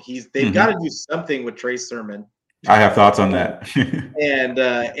Mitchell. They've got to do something with Trey Sermon. I have thoughts on that. and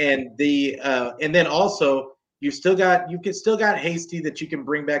then also you still got Hasty that you can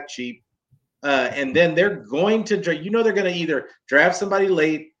bring back cheap. And then they're going to they're going to either draft somebody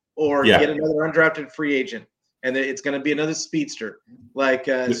late or get another undrafted free agent, and it's going to be another speedster.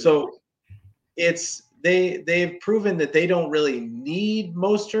 So it's they've proven that they don't really need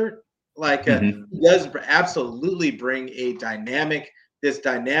Mostert. He does absolutely bring a dynamic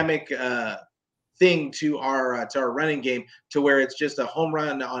thing to our running game, to where it's just a home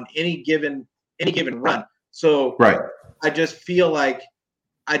run on any given run. So right. I just feel like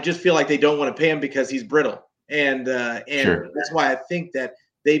they don't want to pay him because he's brittle, and sure. That's why I think that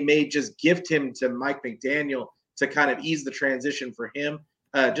they may just gift him to Mike McDaniel to kind of ease the transition for him.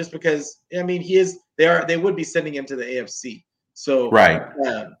 Just because, I mean, they would be sending him to the AFC. So right.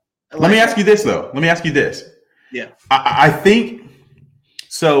 Let me ask you this though. Yeah. I think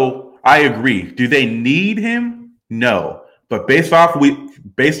so. I agree. Do they need him? No. But based off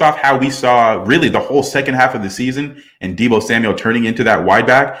how we saw really the whole second half of the season and Deebo Samuel turning into that wide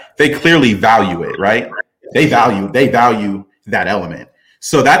back, they clearly value it, right? They value that element.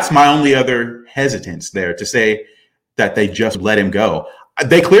 So that's my only other hesitance there to say that they just let him go.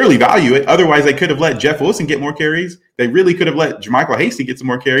 They clearly value it. Otherwise, they could have let Jeff Wilson get more carries. They really could have let Jermichael Hasty get some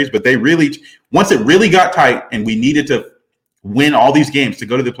more carries. But they really, once it really got tight and we needed to win all these games to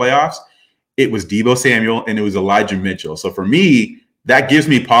go to the playoffs, it was Deebo Samuel and it was Elijah Mitchell. So for me, that gives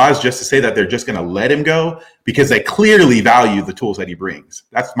me pause just to say that they're just going to let him go because they clearly value the tools that he brings.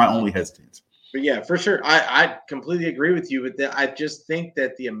 That's my only hesitance. But yeah, for sure. I completely agree with you. But I just think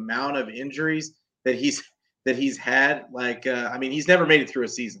that the amount of injuries that he's had, like, I mean, he's never made it through a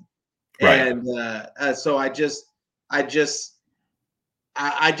season. Right. And so I just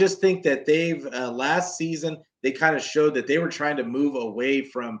think that they've last season, they kind of showed that they were trying to move away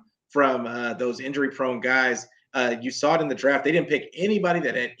from those injury prone guys. You saw it in the draft. They didn't pick anybody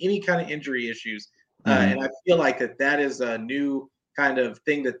that had any kind of injury issues. And I feel like that is a new kind of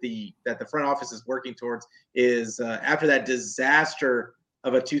thing that the front office is working towards is after that disaster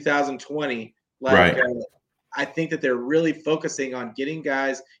of a 2020, like, right. I think that they're really focusing on getting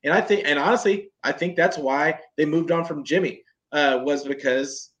guys. And honestly, I think that's why they moved on from Jimmy was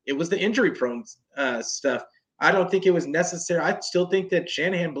because it was the injury prone stuff. I don't think it was necessary. I still think that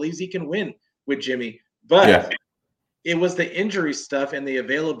Shanahan believes he can win with Jimmy, but it was the injury stuff and the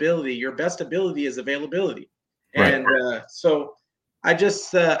availability. Your best ability is availability. And so I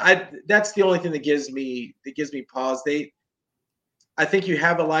just that's the only thing that gives me pause. I think you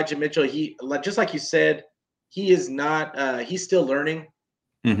have Elijah Mitchell. He, just like you said, he is not he's still learning,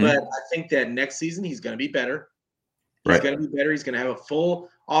 but I think that next season he's going to be better. He's going to be better. He's going to have a full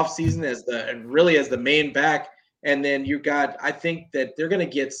offseason as the main back. And then I think that they're going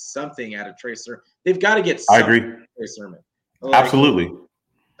to get something out of Trey Sermon. They've got to get something I agree. out of Trey Sermon. Like, absolutely.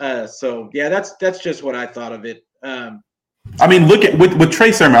 So yeah, that's just what I thought of it. I mean, look at with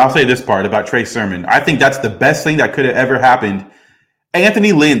Trey Sermon. I'll say this part about Trey Sermon. I think that's the best thing that could have ever happened. The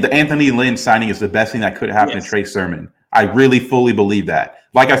Anthony Lynn signing is the best thing that could have happened to Trey Sermon. I really fully believe that.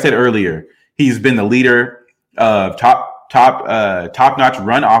 Like I said earlier, he's been the leader of top-notch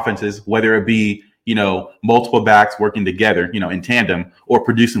run offenses, whether it be, multiple backs working together, in tandem, or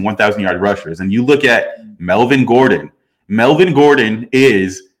producing 1,000-yard rushers. And you look at Melvin Gordon. Melvin Gordon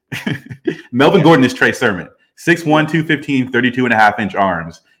is Trey Sermon. 6'1", 215, 32.5-inch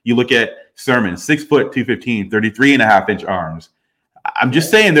arms. You look at Sermon, 6 foot, 215, 33.5-inch arms. I'm just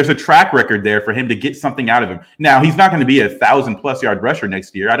saying there's a track record there for him to get something out of him. Now, he's not going to be a 1,000+ yard rusher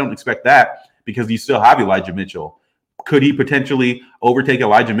next year. I don't expect that because you still have Elijah Mitchell. Could he potentially overtake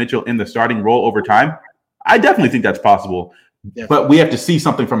Elijah Mitchell in the starting role over time? I definitely think that's possible. Yeah. But we have to see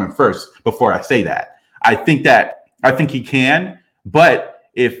something from him first before I say that. I think he can, but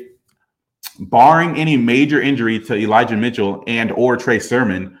if barring any major injury to Elijah Mitchell and or Trey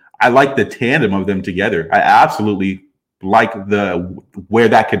Sermon, I like the tandem of them together. I absolutely like where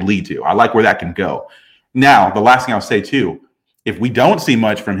that could lead to. I like where that can go. Now, the last thing I'll say too, if we don't see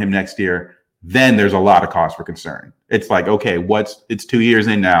much from him next year, then there's a lot of cause for concern. It's like, okay, it's 2 years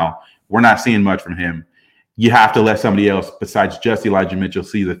in now. We're not seeing much from him. You have to let somebody else besides just Elijah Mitchell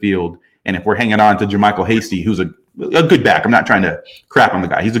see the field. And if we're hanging on to Jermichael Hasty, who's a good back, I'm not trying to crap on the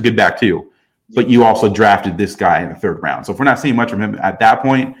guy. He's a good back too. But you also drafted this guy in the 3rd round. So if we're not seeing much from him at that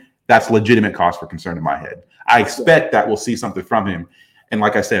point, that's legitimate cause for concern in my head. I expect that we'll see something from him. And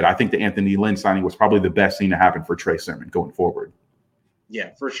like I said, I think the Anthony Lynn signing was probably the best thing to happen for Trey Sermon going forward.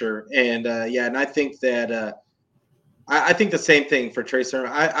 Yeah, for sure. And and I think that I think the same thing for Trey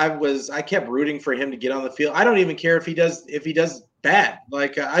Sermon. I kept rooting for him to get on the field. I don't even care if he does bad.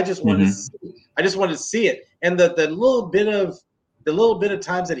 Like I just wanted to see it. And the little bit of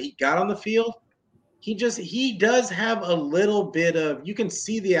times that he got on the field, he does have a little bit of, you can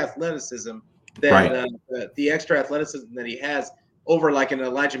see the athleticism that the extra athleticism that he has over like an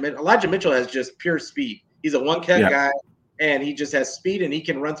Elijah Mitchell. Elijah Mitchell has just pure speed. He's a one-cut guy, and he just has speed and he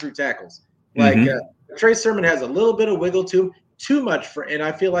can run through tackles. Like Trey Sermon has a little bit of wiggle to him, too much and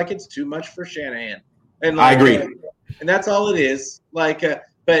I feel like it's too much for Shanahan. And I agree. And that's all it is. Like,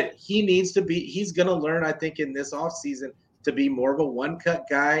 but he's going to learn, I think, in this offseason to be more of a one-cut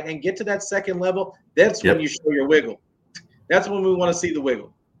guy and get to that second level. That's when you show your wiggle. That's when we want to see the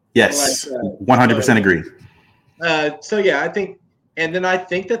wiggle. Yes, 100% agree. So yeah, I think, and then I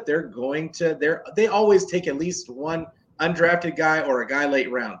think that they always take at least one undrafted guy or a guy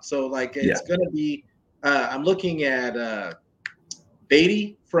late round. So like it's going to be, I'm looking at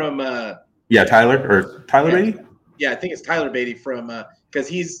Beatty from Yeah, Tyler Yeah, Beatty. yeah, I think it's Tyler Beatty from because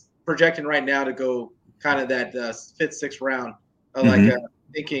he's projecting right now to go kind of that fifth, sixth round.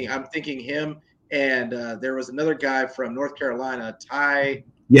 Mm-hmm. I'm thinking him, and there was another guy from North Carolina, Ty.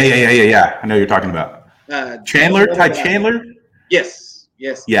 Yeah. I know who you're talking about. There's another Ty guy. Chandler. Yes.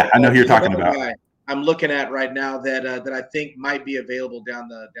 Yeah, I know who you're There's talking another about. guy I'm looking at right now that I think might be available down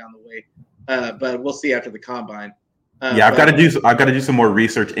the way, but we'll see after the combine. Yeah, I've got to do some more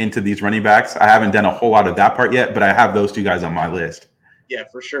research into these running backs. I haven't done a whole lot of that part yet, but I have those two guys on my list. Yeah,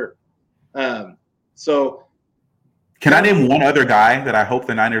 for sure. So can I name one other guy that I hope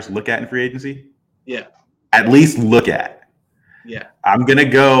the Niners look at in free agency? Yeah. At least look at. Yeah. I'm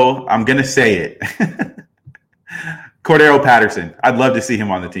gonna say it. Cordero Patterson. I'd love to see him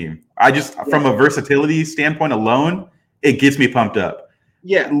on the team. From a versatility standpoint alone, it gets me pumped up.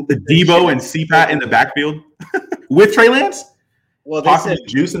 Yeah. Debo and CPAT in the backfield with Trey Lance. Well, possibly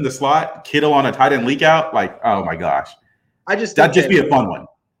Juice in the slot, Kittle on a tight end leak out. Like, oh my gosh. That'd just be a fun one.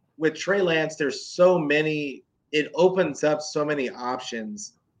 With Trey Lance, there's so many, it opens up so many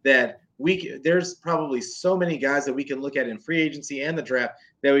options that there's probably so many guys that we can look at in free agency and the draft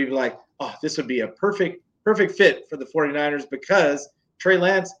that we'd be like, oh, this would be a perfect fit for the 49ers because Trey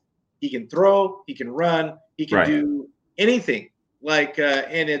Lance, he can throw, he can run, he can do anything. I'm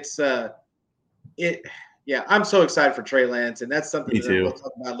so excited for Trey Lance, and that's something that we'll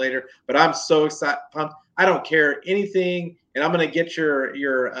talk about later. But I'm so excited, pumped. I don't care anything, and I'm gonna get your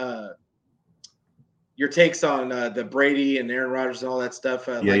takes on the Brady and Aaron Rodgers and all that stuff.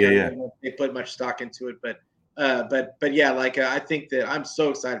 They put much stock into it, but I think that I'm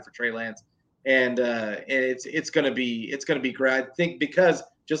so excited for Trey Lance, and it's gonna be great. I think because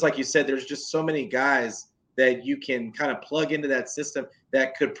just like you said, there's just so many guys that you can kind of plug into that system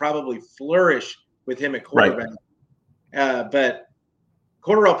that could probably flourish with him at quarterback. But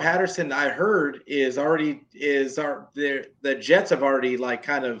Cordero Patterson, I heard, the Jets have already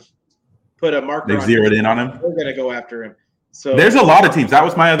kind of put a marker. They've zeroed in on him. We're going to go after him. So there's a lot of teams. That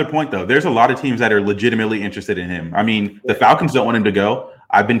was my other point, though. There's a lot of teams that are legitimately interested in him. I mean, the Falcons don't want him to go.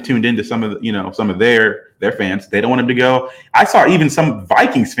 I've been tuned into some of their fans. They don't want him to go. I saw even some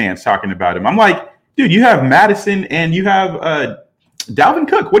Vikings fans talking about him. I'm like, dude, you have Madison and you have Dalvin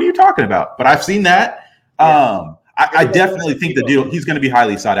Cook. What are you talking about? But I've seen that. I definitely think he's going to be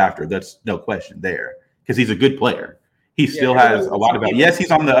highly sought after. That's no question there because he's a good player. He still has a lot of value. Yes,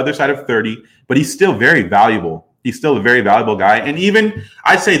 he's on the other side of 30, but he's still very valuable. He's still a very valuable guy. And even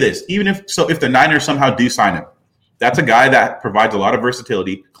I say this, if the Niners somehow do sign him, that's a guy that provides a lot of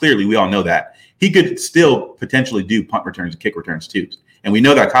versatility. Clearly, we all know that. He could still potentially do punt returns and kick returns too. And we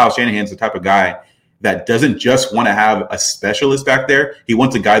know that Kyle Shanahan's the type of guy that doesn't just want to have a specialist back there. He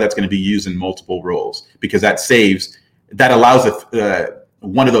wants a guy that's going to be used in multiple roles because that allows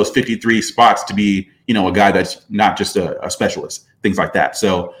one of those 53 spots to be, a guy that's not just a specialist, things like that.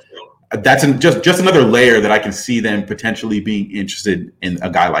 So that's just another layer that I can see them potentially being interested in a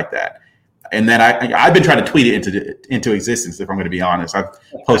guy like that. And then I've been trying to tweet it into existence, if I'm going to be honest. I've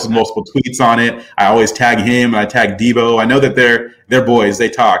posted multiple tweets on it. I always tag him and I tag Debo. I know that they're boys. They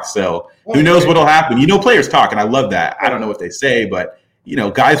talk. So who knows what'll happen? Players talk, and I love that. I don't know what they say, but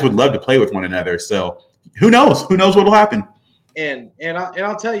guys would love to play with one another. So who knows? Who knows what'll happen? And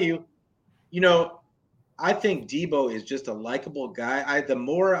I'll tell you, I think Debo is just a likable guy. The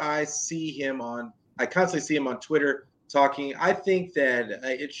more I see him I constantly see him on Twitter talking. I think that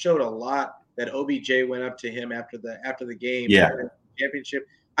it showed a lot that OBJ went up to him after the game, championship.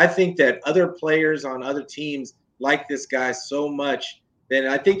 I think that other players on other teams like this guy so much. Then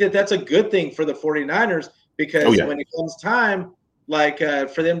I think that that's a good thing for the 49ers because when it comes time,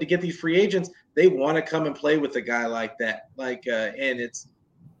 for them to get these free agents, they want to come and play with a guy like that. And it's,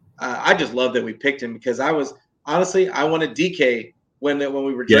 I just love that we picked him because I wanted DK when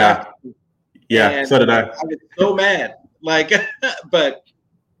we were drafting. Yeah, so did I. I was so mad. But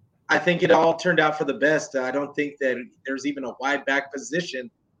I think it all turned out for the best. I don't think that there's even a wide back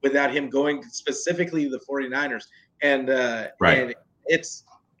position without him going specifically to the 49ers. And it's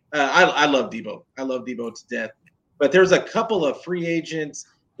I love Debo. I love Debo to death. But there's a couple of free agents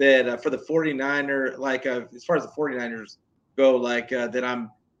that for the 49er, as far as the 49ers go, that I'm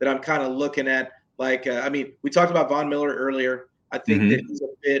kind of looking at. We talked about Von Miller earlier. I think that he's a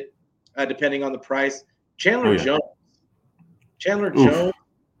bit depending on the price. Chandler Jones.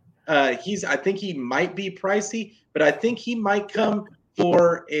 I think he might be pricey, but I think he might come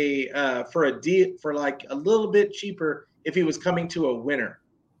for a deal for a little bit cheaper if he was coming to a winner.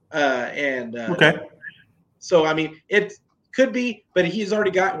 So it could be, but he's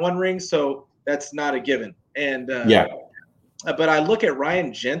already got one ring, so that's not a given. And but I look at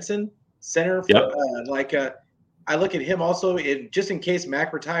Ryan Jensen center. Yep. I look at him also just in case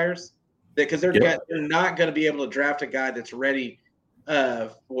Mac retires, because they're not going to be able to draft a guy that's ready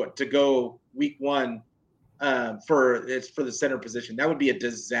to go week one for the center position. That would be a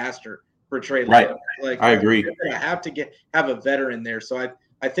disaster for Trey Lance. Right. I agree. They're going to have to have a veteran there. So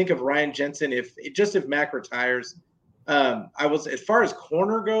I think of Ryan Jensen if Mac retires. As far as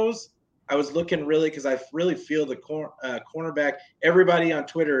corner goes, I was looking really because I really feel the cornerback. Everybody on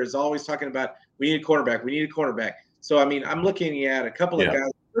Twitter is always talking about we need a cornerback. We need a cornerback. So I mean, I'm looking at a couple of guys.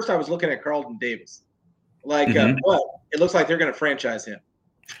 First, I was looking at Carlton Davis. But it looks like they're going to franchise him.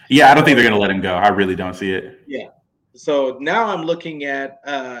 Yeah, I don't think they're going to let him go. I really don't see it. Yeah. So now I'm looking at,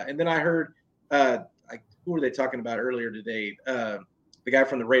 and then I heard, who were they talking about earlier today? The guy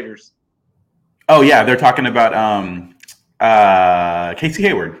from the Raiders. Oh yeah, they're talking about Casey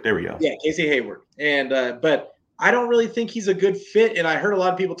Hayward. There we go. Yeah, Casey Hayward. And but I don't really think he's a good fit. And I heard a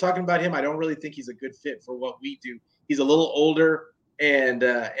lot of people talking about him. I don't really think he's a good fit for what we do. He's a little older, and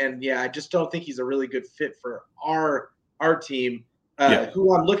I just don't think he's a really good fit for our team.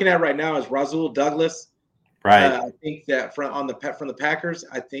 Who I'm looking at right now is Rasul Douglas. Right. I think that from the Packers,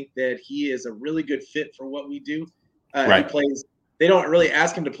 I think that he is a really good fit for what we do. He plays. They don't really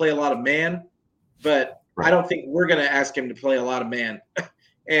ask him to play a lot of man, but I don't think we're going to ask him to play a lot of man.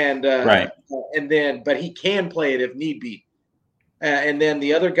 But he can play it if need be. And then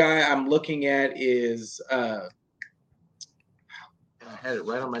the other guy I'm looking at is I had it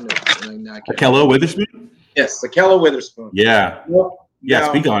right on my notes. Akello Witherspoon. Yes, Akello Witherspoon. Yeah.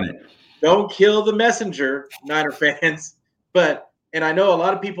 Speak on it. Don't kill the messenger, Niner fans. And I know a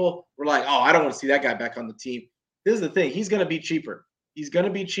lot of people were like, "Oh, I don't want to see that guy back on the team." This is the thing. He's going to be cheaper.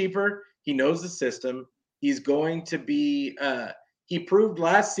 He knows the system. He's going to be he proved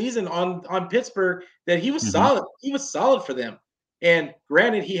last season on Pittsburgh that he was solid. He was solid for them. And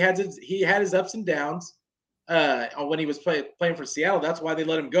granted, he had his ups and downs when he was playing for Seattle. That's why they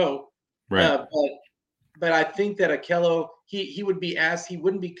let him go. Right. But I think that Akello, he would be asked. He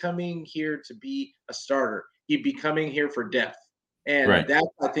wouldn't be coming here to be a starter. He'd be coming here for depth, and that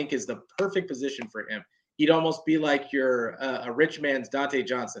I think is the perfect position for him. He'd almost be like a rich man's Dante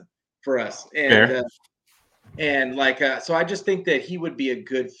Johnson for us, so I just think that he would be a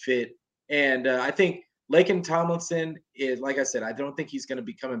good fit, and I think Laken Tomlinson is, like I said, I don't think he's going to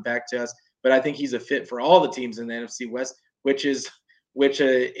be coming back to us, but I think he's a fit for all the teams in the NFC West, which is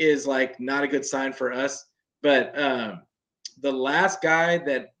like not a good sign for us. But the last guy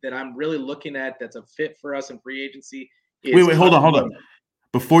that I'm really looking at that's a fit for us in free agency is wait, hold on.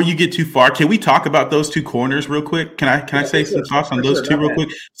 Before you get too far, can we talk about those two corners real quick? Can I say some thoughts on those two real quick?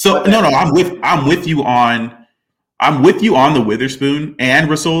 So no, I'm with you on the Witherspoon and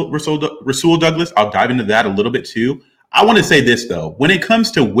Rasul Douglas. I'll dive into that a little bit too. I want to say this though, when it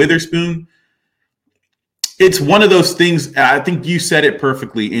comes to Witherspoon, it's one of those things. I think you said it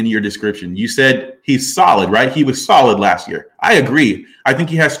perfectly in your description. You said he's solid, right? He was solid last year. I agree. I think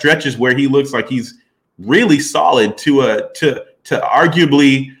he has stretches where he looks like he's really solid to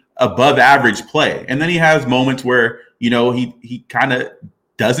arguably above average play. And then he has moments where, he kind of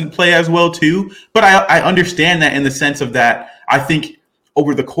doesn't play as well too. But I understand that in the sense of that I think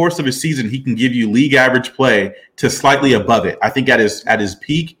over the course of a season, he can give you league average play to slightly above it. I think at his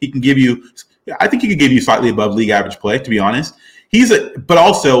peak, he can give you slightly above league average play, to be honest. But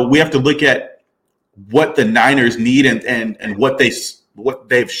also we have to look at what the Niners need and what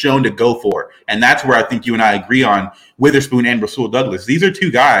they've shown to go for. And that's where I think you and I agree on Witherspoon and Rasul Douglas. These are two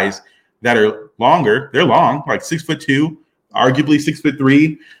guys that are longer. They're long, like 6'2", arguably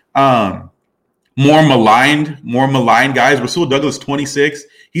 6'3". More maligned guys. Rasul Douglas, 26.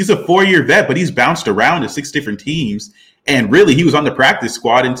 He's a 4-year vet, but he's bounced around to 6 different teams. And really, he was on the practice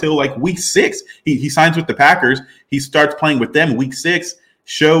squad until like week 6. He signs with the Packers. He starts playing with them week 6.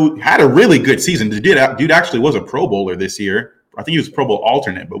 Had a really good season. The dude actually was a Pro Bowler this year. I think he was a Pro Bowl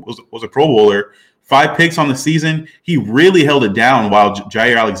alternate, but was a Pro Bowler. 5 picks on the season. He really held it down while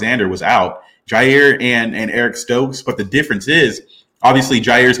Jair Alexander was out. Jair and Eric Stokes. But the difference is, obviously,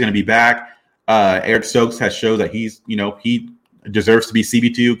 Jair is going to be back. Eric Stokes has showed that he deserves to be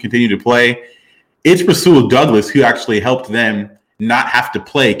CB2, continue to play. It's Rasul Douglas who actually helped them not have to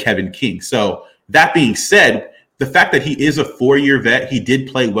play Kevin King. So that being said, the fact that he is a 4-year vet, he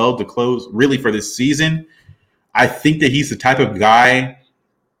did play well to close really for this season. I think that he's the type of guy,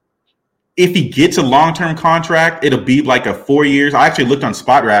 if he gets a long-term contract, it'll be like a 4 years. I actually looked on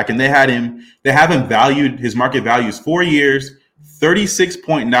SpotRack and they have him valued, his market value is 4 years,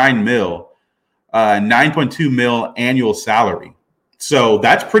 36.9 mil, 9.2 mil annual salary. So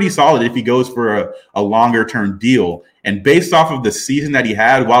that's pretty solid if he goes for a longer term deal. And based off of the season that he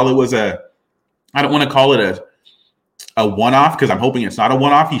had, while it was I don't want to call it a one-off because I'm hoping it's not a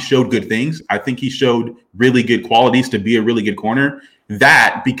one-off. He showed good things. I think he showed really good qualities to be a really good corner.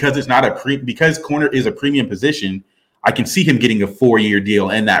 That because it's not because corner is a premium position, I can see him getting a 4-year deal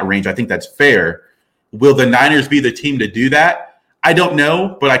in that range. I think that's fair. Will the Niners be the team to do that? I don't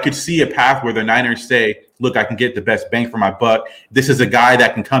know, but I could see a path where the Niners say, look, I can get the best bang for my buck. This is a guy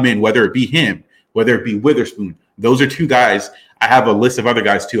that can come in, whether it be him, whether it be Witherspoon. Those are two guys. I have a list of other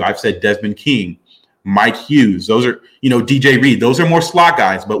guys too. I've said Desmond King, Mike Hughes. Those are, DJ Reed. Those are more slot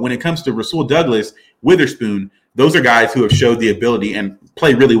guys. But when it comes to Rasul Douglas, Witherspoon, those are guys who have showed the ability and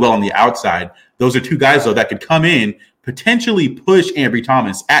play really well on the outside. Those are two guys, though, that could come in, potentially push Ambry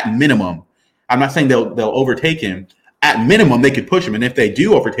Thomas at minimum. I'm not saying they'll overtake him. At minimum, they could push him. And if they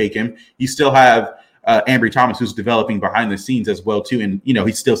do overtake him, you still have Ambry Thomas, who's developing behind the scenes as well, too. And,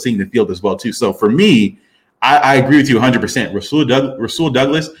 he's still seeing the field as well, too. So for me, I agree with you 100%. Rasul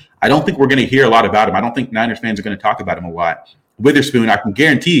Douglas, I don't think we're going to hear a lot about him. I don't think Niners fans are going to talk about him a lot. Witherspoon, I can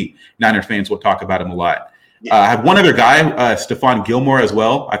guarantee Niners fans will talk about him a lot. I have one other guy, Stephon Gilmore as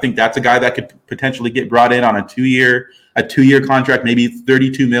well. I think that's a guy that could potentially get brought in on a two-year contract, maybe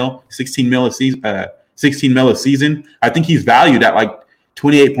 32 mil, 16 mil a season. I think he's valued at like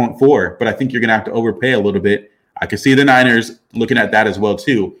 28.4, but I think you're going to have to overpay a little bit. I could see the Niners looking at that as well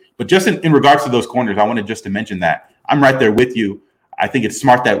too. But just in regards to those corners, I wanted just to mention that. I'm right there with you. I think it's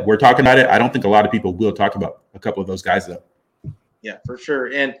smart that we're talking about it. I don't think a lot of people will talk about a couple of those guys, though. Yeah, for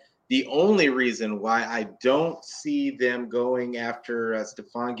sure. And the only reason why I don't see them going after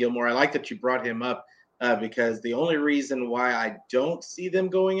Stephon Gilmore, I like that you brought him up because the only reason why I don't see them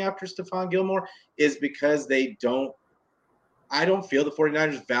going after Stephon Gilmore is because I don't feel the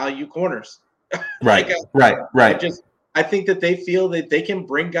 49ers value corners. Right. I think that they feel that they can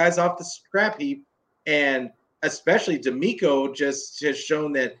bring guys off the scrap heap, and especially D'Amico just has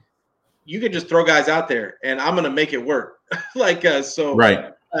shown that you can just throw guys out there and I'm going to make it work. Right.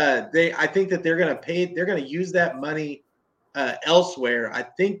 I think that they're going to use that money elsewhere. I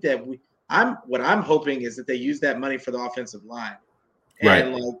think that what I'm hoping is that they use that money for the offensive line.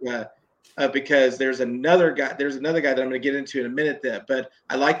 And because there's another guy that I'm going to get into in a minute but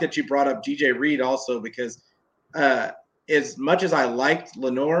I like that you brought up DJ Reed also because as much as I liked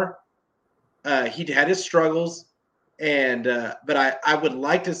Lenore, he had his struggles, but I would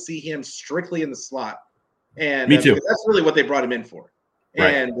like to see him strictly in the slot. And me too. That's really what they brought him in for.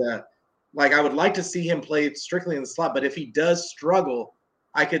 Right. And I would like to see him play strictly in the slot, but if he does struggle,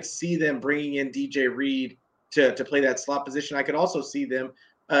 I could see them bringing in DJ Reed to play that slot position. I could also see them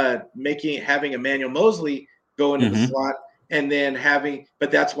having Emmanuel Mosley go into the slot and then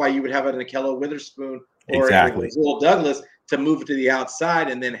but that's why you would have a Nikello Witherspoon or Rasul Douglas to move to the outside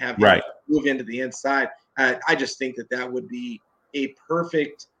and then have him move into the inside. I just think that would be a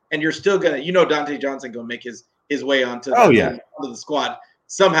perfect, and you're still going to, Dante Johnson going to make his way onto the squad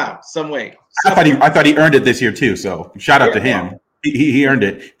somehow, some way. I thought he earned it this year too. So shout out to him. He earned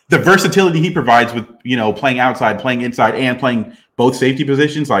it. The versatility he provides with, playing outside, playing inside, and playing both safety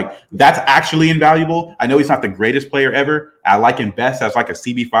positions, that's actually invaluable. I know he's not the greatest player ever. I like him best as like a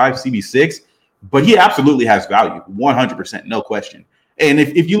CB5, CB6, but he absolutely has value, 100%, no question. And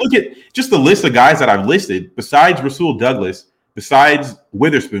if you look at just the list of guys that I've listed, besides Rasul Douglas, besides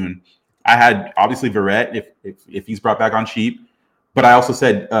Witherspoon, I had obviously Verrett if he's brought back on cheap, but I also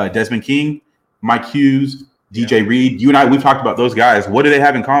said Desmond King, Mike Hughes, DJ Reed. You and I, we've talked about those guys. What do they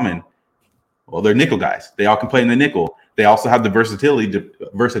have in common? Well, they're nickel guys. They all can play in the nickel. They also have the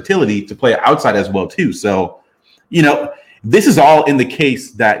versatility to play outside as well too. So, this is all in the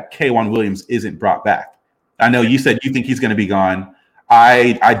case that K'Waun Williams isn't brought back. I know you said you think he's going to be gone.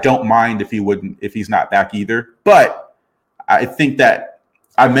 I don't mind if he's not back either. But I think that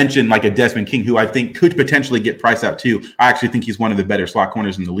I mentioned like a Desmond King, who I think could potentially get priced out too. I actually think he's one of the better slot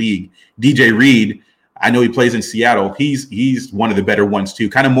corners in the league. DJ Reed, I know he plays in Seattle. He's one of the better ones too.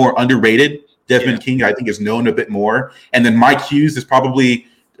 Kind of more underrated. Desmond King, I think, is known a bit more. And then Mike Hughes is probably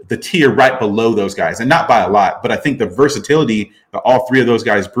the tier right below those guys, and not by a lot. But I think the versatility that all three of those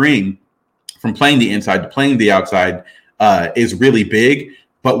guys bring from playing the inside to playing the outside is really big.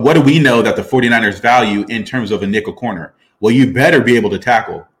 But what do we know that the 49ers value in terms of a nickel corner? Well, you better be able to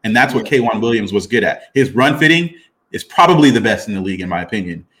tackle. And that's what K'Waun Williams was good at. His run fitting is probably the best in the league, in my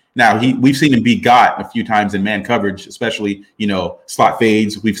opinion. Now, we've seen him be got a few times in man coverage, especially, slot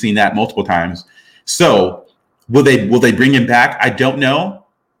fades. We've seen that multiple times. So will they bring him back? I don't know.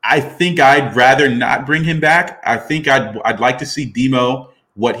 I think I'd rather not bring him back. I think I'd like to see Demo,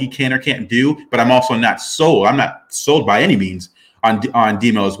 what he can or can't do, but I'm also not sold. I'm not sold by any means on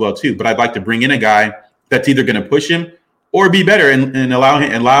Demo as well too. But I'd like to bring in a guy that's either going to push him or be better and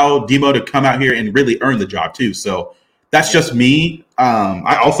allow Demo to come out here and really earn the job too. So that's just me.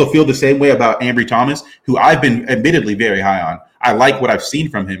 I also feel the same way about Ambry Thomas, who I've been admittedly very high on. I like what I've seen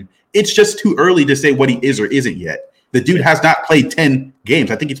from him. It's just too early to say what he is or isn't yet. The dude has not played 10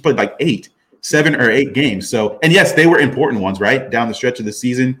 games. I think he's played like 7 or 8 games. So, and yes, they were important ones, right? Down the stretch of the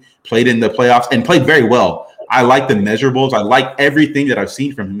season, played in the playoffs and played very well. I like the measurables. I like everything that I've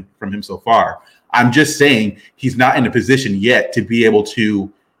seen from him so far. I'm just saying he's not in a position yet to be able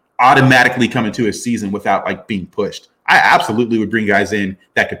to automatically come into a season without like being pushed. I absolutely would bring guys in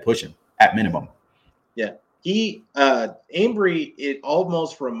that could push him at minimum. Yeah. Ambry, it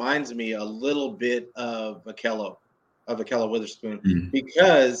almost reminds me a little bit of Akello Witherspoon,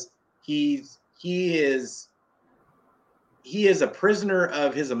 because he is a prisoner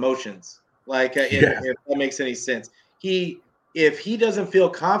of his emotions. Like, if that makes any sense. If he doesn't feel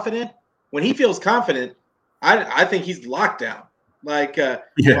confident, when he feels confident, I think he's locked down. Like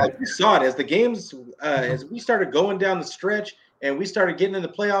we saw it as the games, as we started going down the stretch and we started getting in the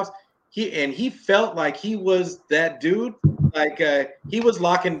playoffs. He felt like he was that dude. Like he was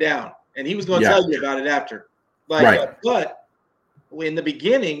locking down, and he was going to tell you about it after. Like, but in the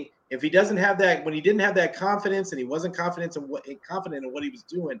beginning, if he doesn't have that, when he didn't have that confidence and he wasn't confident in what he was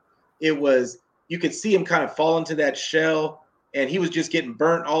doing, you could see him kind of fall into that shell, and he was just getting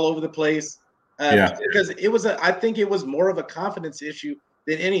burnt all over the place. Because I think it was more of a confidence issue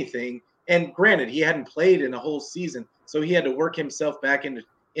than anything. And granted, he hadn't played in a whole season, so he had to work himself back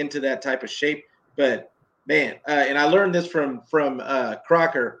into that type of shape. But man, and I learned this from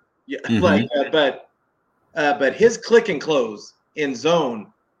Crocker. But his click and close in zone,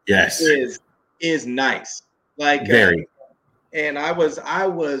 is nice. Like very. And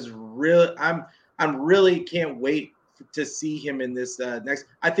I'm really can't wait to see him in this next.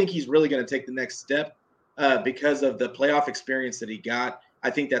 I think he's really going to take the next step because of the playoff experience that he got. I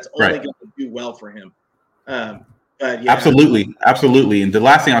think that's only going to do well for him. But yeah. Absolutely. And the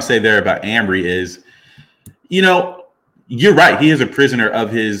last thing I'll say there about Ambry is, you're right. He is a prisoner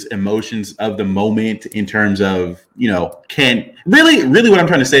of his emotions of the moment in terms of, really what I'm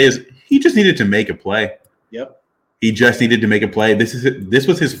trying to say is he just needed to make a play. Yep. He just needed to make a play. This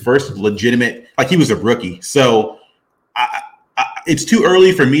was his first legitimate, like he was a rookie. So it's too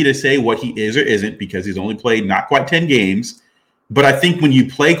early for me to say what he is or isn't because he's only played not quite 10 games. But I think when you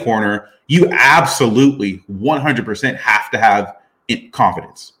play corner, you absolutely 100% have to have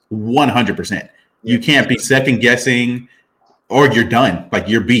confidence. 100%. You can't be second guessing or you're done. Like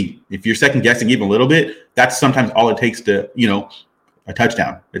you're beat. If you're second guessing even a little bit, that's sometimes all it takes to, a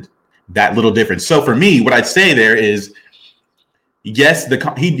touchdown. It's that little difference. So for me, what I'd say there is, yes,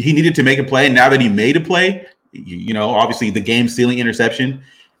 he needed to make a play. And now that he made a play, obviously the game sealing interception,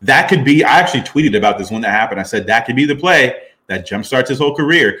 that could be, I actually tweeted about this when that happened. I said, that could be the play that jumpstarts his whole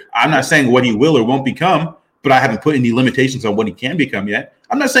career. I'm not saying what he will or won't become, but I haven't put any limitations on what he can become yet.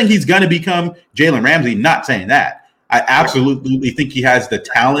 I'm not saying he's going to become Jalen Ramsey, not saying that. I absolutely think he has the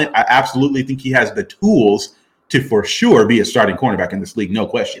talent. I absolutely think he has the tools to for sure be a starting cornerback in this league. No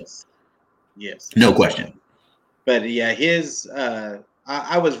question. Yes. No question. But yeah,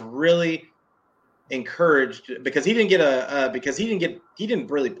 I was really encouraged because he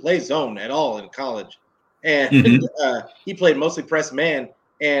didn't really play zone at all in college. And he played mostly press man.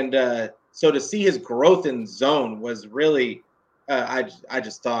 And so to see his growth in zone was really, I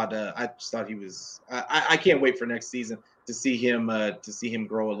just thought he was. I can't wait for next season to see him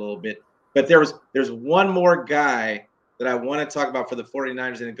grow a little bit. But there's one more guy that I want to talk about for the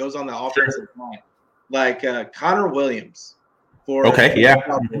 49ers, and it goes on the offensive line, like Connor Williams.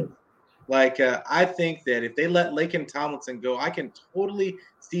 Like I think that if they let Laken Tomlinson go, I can totally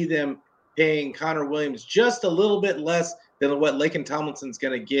see them paying Connor Williams just a little bit less than what Laken Tomlinson's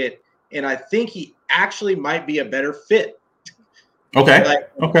going to get. And I think he actually might be a better fit. Okay.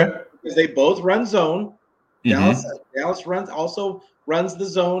 Because they both run zone. Dallas runs the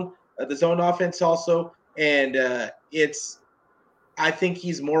zone offense also. And I think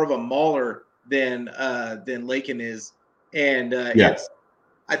he's more of a mauler than Laken is. And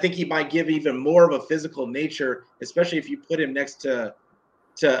I think he might give even more of a physical nature, especially if you put him next to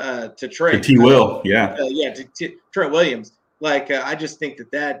Trent. To Will, to Trent Williams. Like I just think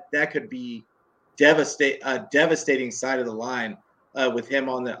that could be a devastating side of the line with him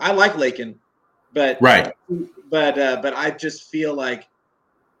on the. I like Laken, but I just feel like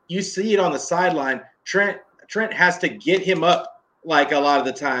you see it on the sideline. Trent has to get him up like a lot of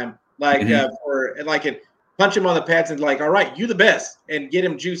the time, like punch him on the pads and like, all right, you the best, and get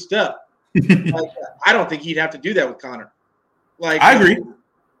him juiced up. I don't think he'd have to do that with Connor. Like I agree.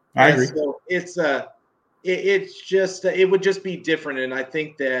 I agree. So it's just it would just be different, and I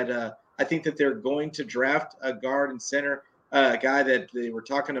think that they're going to draft a guard and center, guy that they were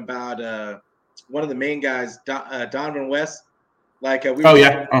talking about, one of the main guys, Donovan West. Like we were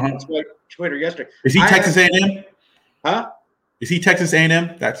talking on Twitter yesterday. Is he Texas A&M? Huh? Is he Texas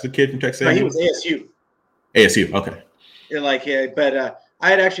A&M? That's the kid from Texas A&M? No, he was ASU. ASU, okay. But I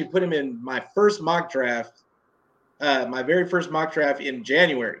had actually put him in my first mock draft, my very first mock draft in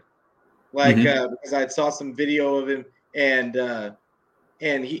January. Because I saw some video of him,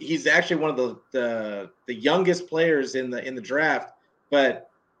 and he's actually one of the youngest players in the draft. But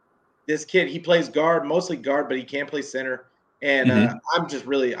this kid, he plays guard, mostly guard, but he can play center. And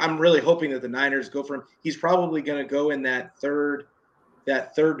I'm really hoping that the Niners go for him. He's probably going to go in that third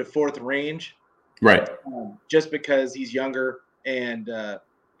to fourth range, right? Just because he's younger and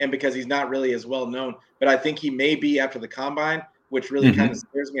because he's not really as well known. But I think he may be after the combine, which really kind of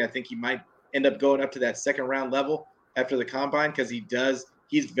scares me. I think he might end up going up to that second round level after the combine because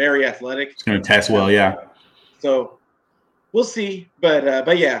he's very athletic. It's going to test well, yeah. So we'll see.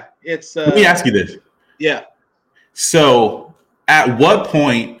 But yeah, it's. Let me ask you this. Yeah. So at what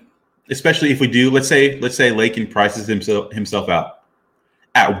point, especially if we do, let's say Lakin prices himself out.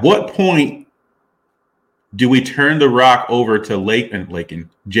 At what point do we turn the rock over to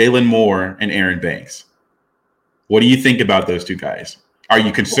Jalen Moore and Aaron Banks? What do you think about those two guys? Are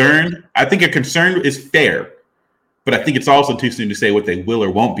you concerned? I think a concern is fair, but I think it's also too soon to say what they will or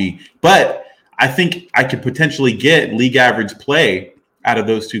won't be. But I think I could potentially get league average play out of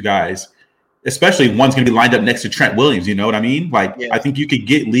those two guys, especially if one's going to be lined up next to Trent Williams. You know what I mean? I think you could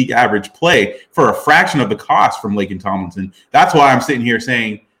get league average play for a fraction of the cost from Laken Tomlinson. That's why I'm sitting here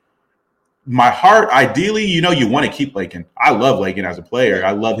saying, my heart, ideally, you want to keep Laken. I love Laken as a player.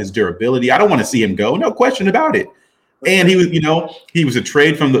 I love his durability. I don't want to see him go. No question about it. And he was a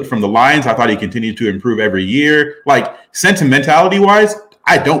trade from the Lions. I thought he continued to improve every year. Like sentimentality wise,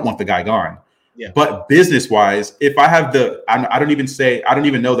 I don't want the guy gone. Yeah. But business wise, if I have I don't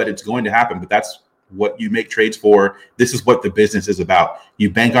even know that it's going to happen, but that's what you make trades for. This is what the business is about.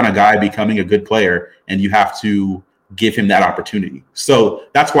 You bank on a guy becoming a good player and you have to give him that opportunity. So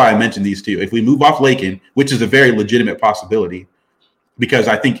that's why I mentioned these two. If we move off Laken, which is a very legitimate possibility, because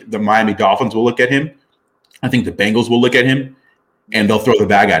I think the Miami Dolphins will look at him. I think the Bengals will look at him and they'll throw the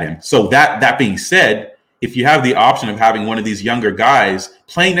bag at him. So that being said, if you have the option of having one of these younger guys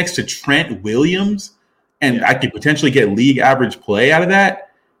playing next to Trent Williams, and I could potentially get league average play out of that,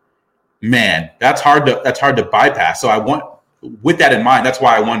 man, that's hard to bypass. So with that in mind, that's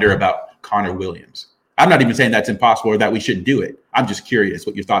why I wonder about Connor Williams. I'm not even saying that's impossible or that we shouldn't do it. I'm just curious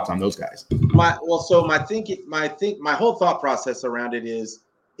what your thoughts on those guys. My whole thought process around it is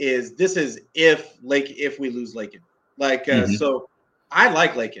this is if we lose Laken. So I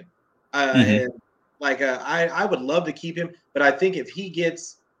like Laken. And I would love to keep him, but I think if he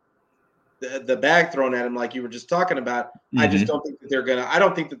gets the bag thrown at him, like you were just talking about, I just don't think that they're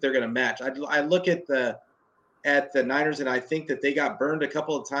gonna match. I look at the Niners and I think that they got burned a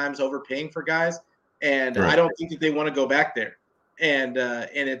couple of times overpaying for guys, and I don't think that they want to go back there. And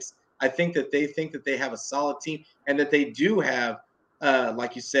I think that they think that they have a solid team and that they do have,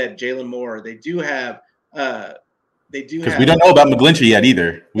 like you said, Jalen Moore. They do have. Because we don't know about McGlinchey yet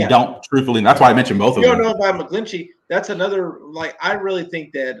either. We don't, truthfully. That's why I mentioned both of them. We don't know about McGlinchey. That's another. I really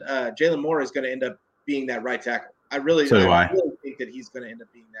think that Jalen Moore is going to end up being that right tackle. I really think that he's going to end up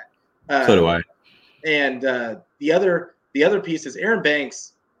being that. So do I. And the other piece is Aaron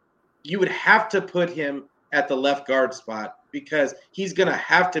Banks. You would have to put him at the left guard spot because he's going to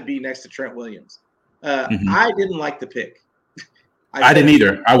have to be next to Trent Williams. I didn't like the pick. I didn't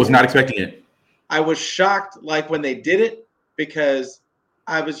either. I was not expecting it. I was shocked when they did it because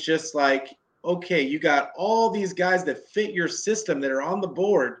I was just like, okay, you got all these guys that fit your system that are on the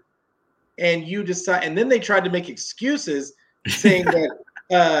board and you decide, and then they tried to make excuses saying that,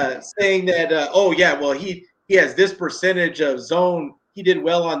 oh yeah, well, he has this percentage of zone. He did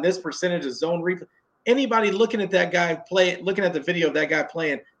well on this percentage of zone replay. Anybody looking at that guy looking at the video of that guy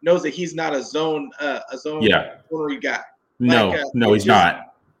playing knows that he's not a zone read guy. No, he's not.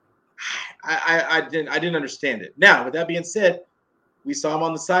 I didn't understand it. Now, with that being said, we saw him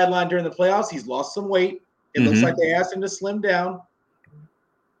on the sideline during the playoffs. He's lost some weight. It looks like they asked him to slim down.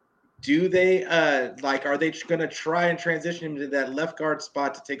 Do they are they going to try and transition him to that left guard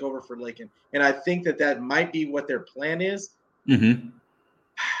spot to take over for Laken? And I think that might be what their plan is.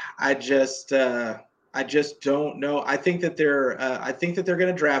 I just don't know. I think that they're going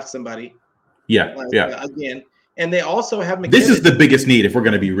to draft somebody. Again, And they also have McKinnon. This is the biggest need if we're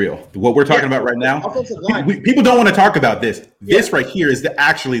going to be real. What we're talking about right now, people don't want to talk about this. This right here is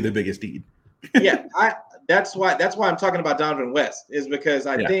actually the biggest need. That's why I'm talking about Donovan West is because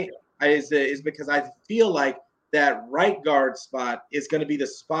I think is because I feel like that right guard spot is going to be the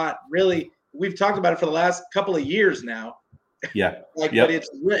spot. Really, we've talked about it for the last couple of years now. Yeah. But it's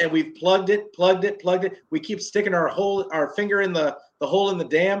and we've plugged it. We keep sticking our finger in the hole in the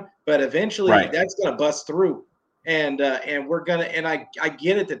dam, but eventually that's going to bust through. And we're gonna. And I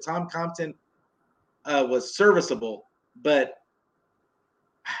get it that Tom Compton was serviceable, but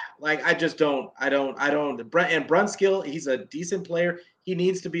like I don't. And Brunskill, he's a decent player. He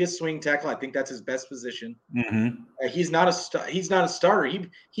needs to be a swing tackle. I think that's his best position. Mm-hmm. He's not a starter.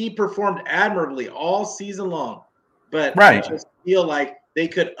 He performed admirably all season long, but I just feel like they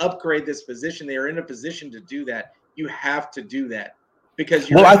could upgrade this position. They are in a position to do that. You have to do that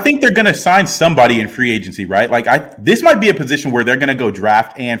because I think they're going to sign somebody in free agency, right? Like this might be a position where they're going to go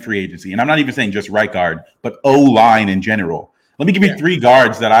draft and free agency, and I'm not even saying just right guard, but O-line in general. Let me give you 3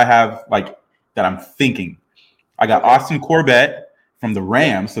 guards that I have that I'm thinking. I got Austin Corbett from the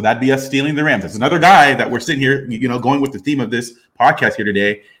Rams, so that'd be us stealing the Rams. That's another guy that we're sitting here, going with the theme of this podcast here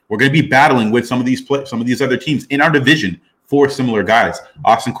today. We're going to be battling with some of these other teams in our division for similar guys.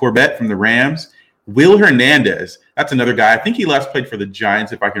 Austin Corbett from the Rams, Will Hernandez. That's another guy. I think he last played for the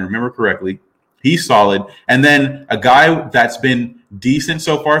Giants, if I can remember correctly. He's solid. And then a guy that's been decent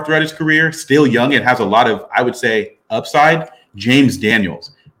so far throughout his career, still young and has a lot of, I would say, upside. James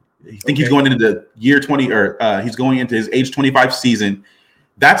Daniels. I think he's going into the year 20, or he's going into his age 25 season.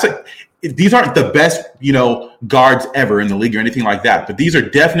 These aren't the best, guards ever in the league or anything like that, but these are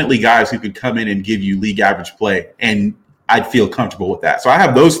definitely guys who could come in and give you league average play, and I'd feel comfortable with that. So I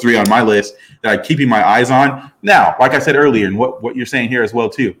have those 3 on my list that I'm keeping my eyes on. Now, like I said earlier, and what you're saying here as well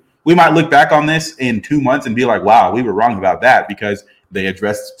too, we might look back on this in 2 months and be like, wow, we were wrong about that because they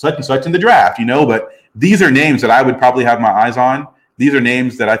addressed such and such in the draft, but these are names that I would probably have my eyes on. These are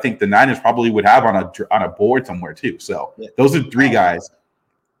names that I think the Niners probably would have on a board somewhere too. So those are 3 guys.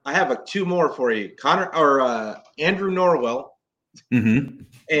 I have 2 more for you: Andrew Norwell,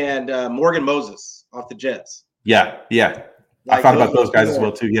 and Morgan Moses off the Jets. Yeah. I thought about those guys as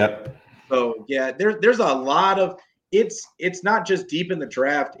well too. Yep. So there's a lot of it's not just deep in the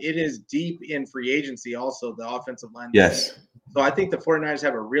draft; it is deep in free agency also. The offensive line. Yes. So I think the 49ers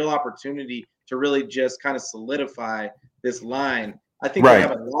have a real opportunity to really just kind of solidify this line. I think they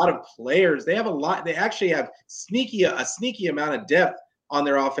have a lot of players. They actually have a sneaky amount of depth on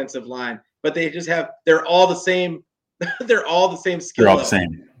their offensive line, but they're all the same. They're all the same skill. They're all the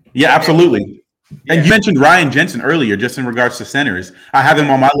same. Yeah, absolutely. And you mentioned Ryan Jensen earlier, just in regards to centers. I have him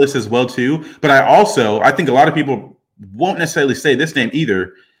on my list as well too. But I think a lot of people won't necessarily say this name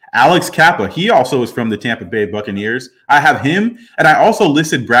either. Alex Kappa, he also is from the Tampa Bay Buccaneers. I have him, and I also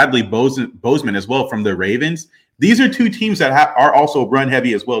listed Bradley Bozeman as well from the Ravens. These are 2 teams that are also run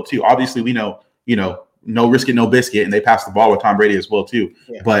heavy as well too. Obviously, we know, no risk it, no biscuit, and they pass the ball with Tom Brady as well too.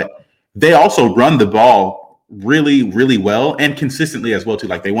 Yeah. But they also run the ball really, really well and consistently as well too.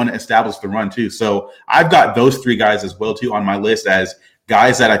 Like they want to establish the run too. So I've got those 3 guys as well too on my list as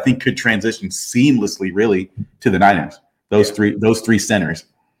guys that I think could transition seamlessly really to the Niners. Those three centers.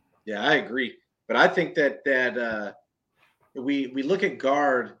 Yeah, I agree. But I think that we look at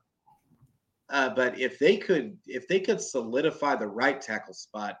guard, but if they could solidify the right tackle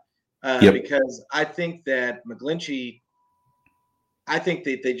spot, because I think that McGlinchey, I think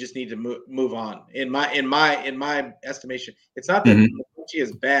that they just need to move on. In my estimation, it's not that McGlinchey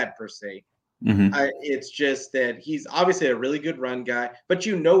is bad per se. It's just that he's obviously a really good run guy, but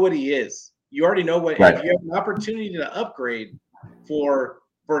you know what he is. You already know what. If you have an opportunity to upgrade for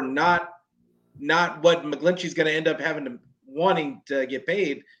not what McGlinchey's going to end up wanting to get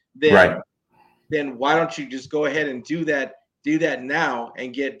paid, then why don't you just go ahead and do that now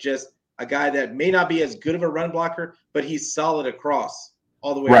and get just a guy that may not be as good of a run blocker, but he's solid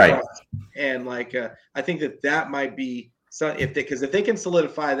all the way across. And I think that might be because if they can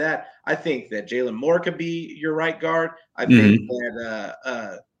solidify that, I think that Jalen Moore could be your right guard. I think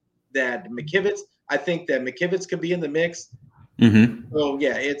that McKivitz could be in the mix. So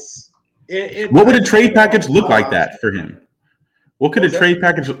what would a trade package look like that for him? What could a trade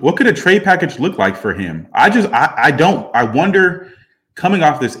package look like for him? I wonder, coming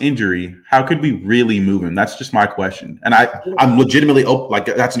off this injury, how could we really move him? That's just my question. And I'm legitimately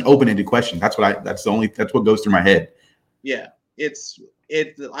that's an open-ended question. That's what goes through my head. Yeah.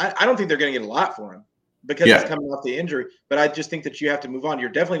 I don't think they're going to get a lot for him because he's coming off the injury, but I just think that you have to move on. You're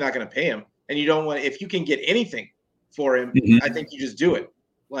definitely not going to pay him, and you don't want, if you can get anything for him, I think you just do it.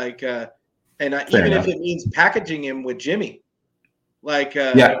 And Fair even enough. if it means packaging him with Jimmy, like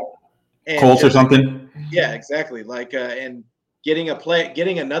Colts or something. Yeah, exactly. Like and getting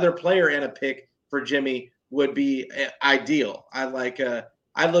another player and a pick for Jimmy would be ideal. I look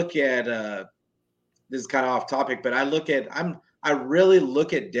at this is kind of off topic, but I really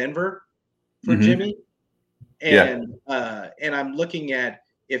look at Denver for Jimmy, and I'm looking at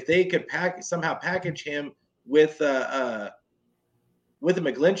if they could somehow package him with a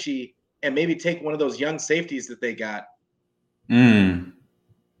McGlinchey and maybe take one of those young safeties that they got.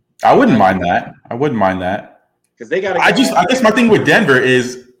 I wouldn't mind that. Because they got. I guess my thing with Denver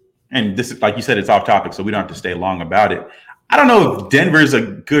is, and this is like you said, it's off topic, so we don't have to stay long about it. I don't know if Denver's a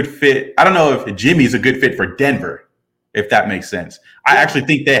good fit. I don't know if Jimmy's a good fit for Denver, if that makes sense. I actually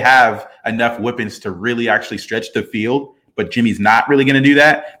think they have enough weapons to really actually stretch the field, but Jimmy's not really going to do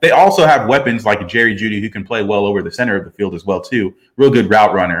that. They also have weapons like Jerry Jeudy who can play well over the center of the field as well too. Real good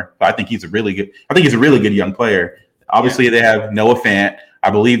route runner. But I think he's a really good young player. Obviously, they have Noah Fant. I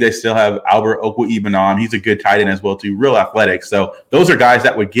believe they still have Albert Okwuegbunam. He's a good tight end as well too, real athletic. So those are guys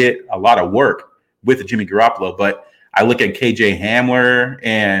that would get a lot of work with Jimmy Garoppolo. But I look at KJ Hamler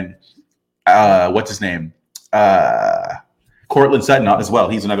and what's his name? Cortland Sutton as well.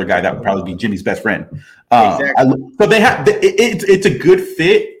 He's another guy that would probably be Jimmy's best friend. Exactly. So they have it's a good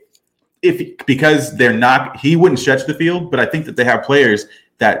fit because he wouldn't stretch the field, but I think that they have players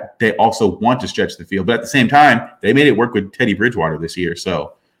that they also want to stretch the field. But at the same time, they made it work with Teddy Bridgewater this year.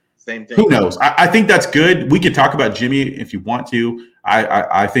 So same thing. Who knows? I think that's good. We could talk about Jimmy if you want to.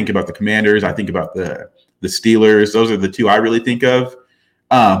 I think about the Commanders. I think about the Steelers. Those are the two I really think of.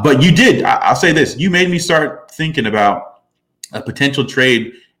 But you did. I'll say this. You made me start thinking about a potential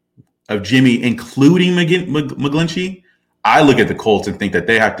trade of Jimmy, including McGlinchey. I look at the Colts and think that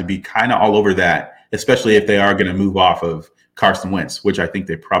they have to be kind of all over that, especially if they are going to move off of Carson Wentz, which I think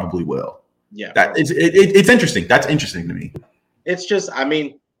they probably will. Yeah. It's interesting. That's interesting to me. It's just, I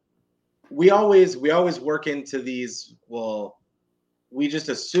mean, we always work into these. Well, we just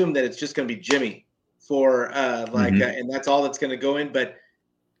assume that it's just going to be Jimmy for and that's all that's going to go in. But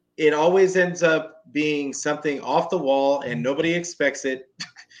it always ends up being something off the wall and nobody expects it.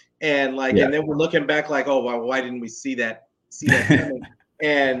 And and then we're looking back like, oh, why didn't we see that coming?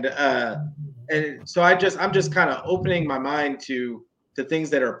 And so I'm just kind of opening my mind to things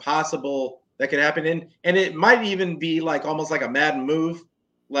that are possible that could happen. And it might even be like almost like a Madden move,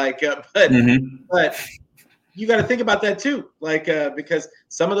 but you got to think about that too, because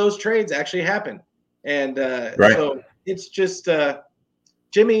some of those trades actually happen. And so it's just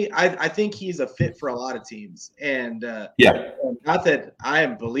Jimmy, I think he's a fit for a lot of teams. And not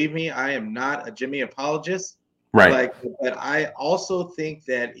that believe me, I am not a Jimmy apologist. Right. But I also think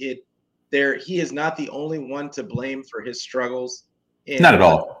that he is not the only one to blame for his struggles. And not at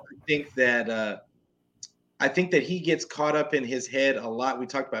all. I think that he gets caught up in his head a lot. We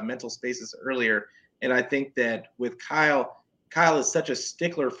talked about mental spaces earlier. And I think that with Kyle is such a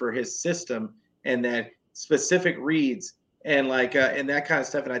stickler for his system and that specific reads and and that kind of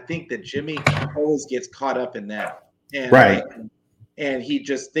stuff. And I think that Jimmy always gets caught up in that. And, and he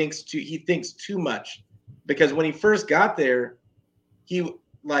just thinks too much. Because when he first got there,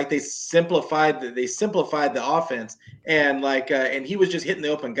 they simplified the offense and he was just hitting the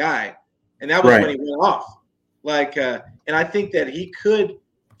open guy, and that was when he went off. And I think that he could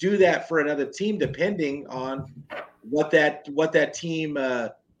do that for another team depending on what that team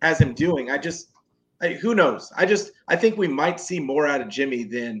has him doing. Who knows? I think we might see more out of Jimmy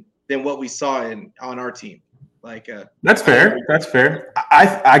than what we saw on our team. That's fair. That's fair.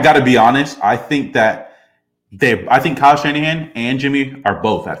 I got to be honest. I think that. I think Kyle Shanahan and Jimmy are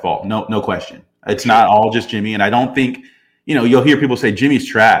both at fault. No question. It's not all just Jimmy. And I don't think, you'll hear people say Jimmy's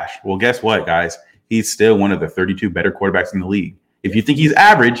trash. Well, guess what, guys? He's still one of the 32 better quarterbacks in the league. If you think he's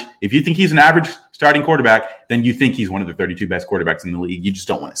average, if you think he's an average starting quarterback, then you think he's one of the 32 best quarterbacks in the league. You just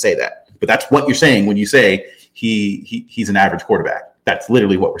don't want to say that. But that's what you're saying when you say he's an average quarterback. That's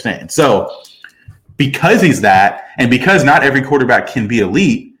literally what we're saying. So because he's that, and because not every quarterback can be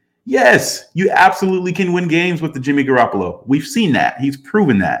elite, yes, you absolutely can win games with the Jimmy Garoppolo. We've seen that. He's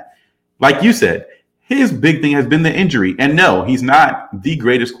proven that. Like you said, his big thing has been the injury. And no, he's not the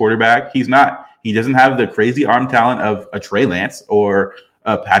greatest quarterback. He doesn't have the crazy arm talent of a Trey Lance or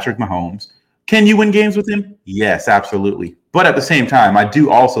a Patrick Mahomes. Can you win games with him? Yes, absolutely. But at the same time, I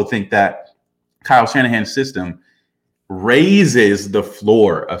do also think that Kyle Shanahan's system raises the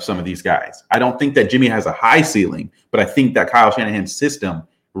floor of some of these guys. I don't think that Jimmy has a high ceiling, but I think that Kyle Shanahan's system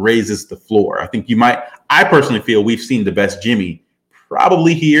raises the floor. I personally feel we've seen the best Jimmy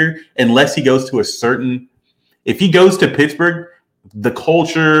probably here, unless he goes to if he goes to Pittsburgh, the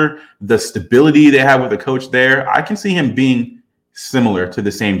culture, the stability they have with the coach there, I can see him being similar to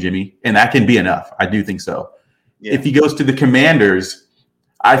the same Jimmy, and that can be enough. I do think so. Yeah. If he goes to the Commanders,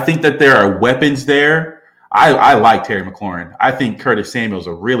 I think that there are weapons there. I like Terry McLaurin. I think Curtis Samuel's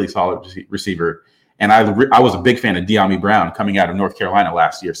a really solid receiver. And I was a big fan of De'Ami Brown coming out of North Carolina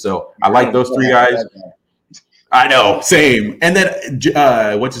last year. So I like those three guys. I know, same. And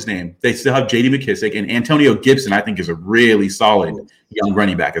then what's his name? They still have J.D. McKissick, and Antonio Gibson, I think, is a really solid young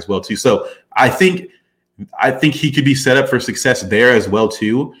running back as well, too. So I think he could be set up for success there as well,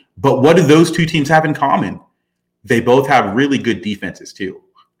 too. But what do those two teams have in common? They both have really good defenses, too.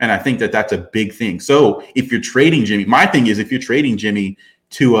 And I think that that's a big thing. So if you're trading Jimmy, my thing is if you're trading Jimmy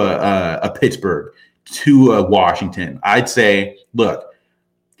to a Pittsburgh, to a Washington, I'd say, look,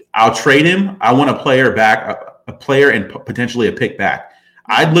 I'll trade him. I want a player back, a player and potentially a pick back.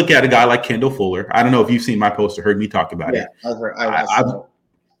 I'd look at a guy like Kendall Fuller. I don't know if you've seen my post or heard me talk about it.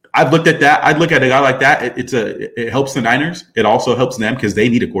 I've looked at that. I'd look at a guy like that. It helps the Niners. It also helps them because they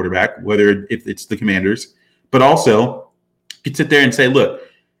need a quarterback, whether if it's the Commanders. But also, you could sit there and say, look,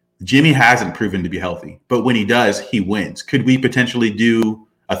 Jimmy hasn't proven to be healthy, but when he does, he wins. Could we potentially do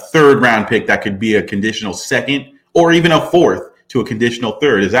a third-round pick that could be a conditional second or even a fourth to a conditional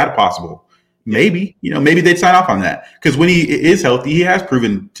third? Is that possible? Maybe. Maybe they'd sign off on that because when he is healthy, he has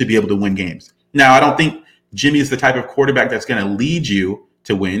proven to be able to win games. Now, I don't think Jimmy is the type of quarterback that's going to lead you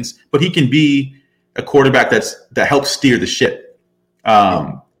to wins, but he can be a quarterback that helps steer the ship.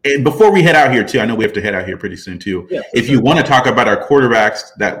 And before we head out here, too, I know we have to head out here pretty soon, too. Yeah, if you want to talk about our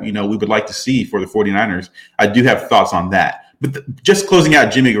quarterbacks that, we would like to see for the 49ers, I do have thoughts on that. But just closing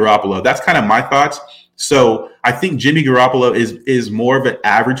out Jimmy Garoppolo, that's kind of my thoughts. So I think Jimmy Garoppolo is more of an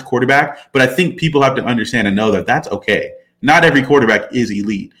average quarterback, but I think people have to understand and know that that's okay. Not every quarterback is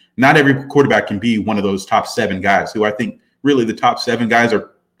elite. Not every quarterback can be one of those top 7 guys who I think really the top 7 guys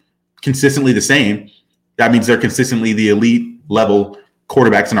are consistently the same. That means they're consistently the elite level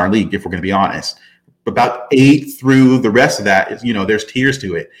quarterbacks in our league, if we're going to be honest. About 8 through the rest of that is, there's tiers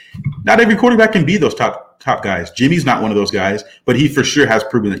to it. Not every quarterback can be those top guys. Jimmy's not one of those guys, but he for sure has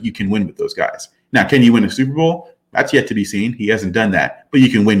proven that you can win with those guys. Now, can you win a Super Bowl? That's yet to be seen. He hasn't done that, but you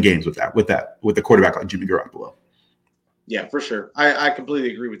can win games with a quarterback like Jimmy Garoppolo. Yeah, for sure. I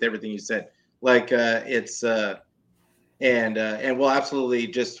completely agree with everything you said. Like and we'll absolutely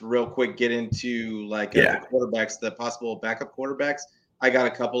just real quick get into the quarterbacks, the possible backup quarterbacks. I got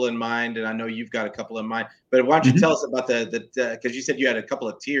a couple in mind, and I know you've got a couple in mind. But why don't you tell us about because you said you had a couple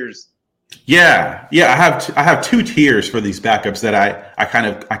of tiers. Yeah. I have 2 tiers for these backups that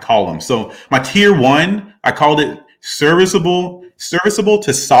I call them. So my tier 1, I called it serviceable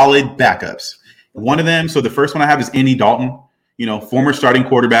to solid backups. One of them. So the first one I have is Andy Dalton. Former starting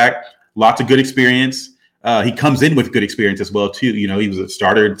quarterback, lots of good experience. He comes in with good experience as well too. He was a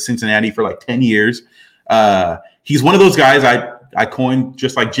starter at Cincinnati for like 10 years. He's one of those guys I coined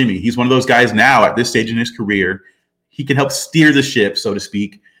just like Jimmy. He's one of those guys now at this stage in his career. He can help steer the ship, so to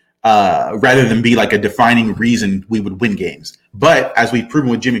speak, rather than be like a defining reason we would win games. But as we've proven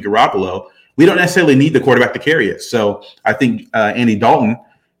with Jimmy Garoppolo, we don't necessarily need the quarterback to carry us. So I think Andy Dalton,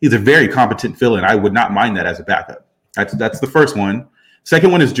 he's a very competent fill-in. I would not mind that as a backup. That's the first one.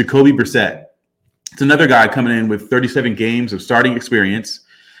 Second one is Jacoby Brissett. It's another guy coming in with 37 games of starting experience.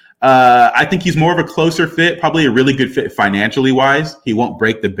 I think he's more of a closer fit, probably a really good fit financially wise. He won't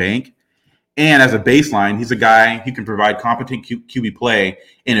break the bank. And as a baseline, he's a guy who can provide competent QB play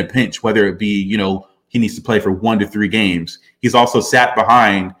in a pinch, whether it be, he needs to play for 1 to 3 games. He's also sat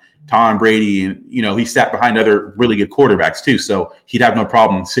behind Tom Brady and, he sat behind other really good quarterbacks too. So he'd have no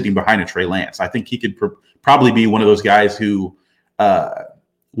problem sitting behind a Trey Lance. I think he could probably be one of those guys who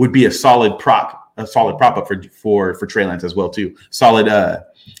would be a solid prop up for Trey Lance as well too. Solid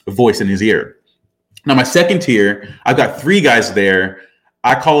voice in his ear. Now my second tier, I've got 3 guys there.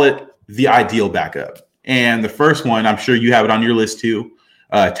 I call it the ideal backup. And the first one, I'm sure you have it on your list too,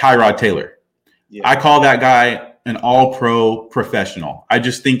 Tyrod Taylor. Yeah. I call that guy an all-pro professional. I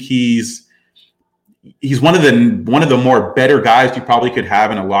just think he's one of the more better guys you probably could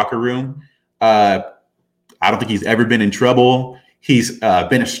have in a locker room. I don't think he's ever been in trouble. He's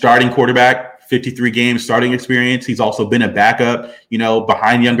been a starting quarterback, 53 games starting experience. He's also been a backup,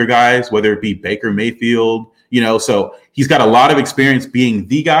 behind younger guys, whether it be Baker Mayfield, so he's got a lot of experience being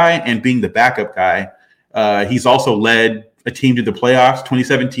the guy and being the backup guy. He's also led a team to the playoffs.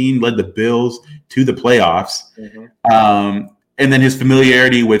 2017 led the Bills to the playoffs. Mm-hmm. And then his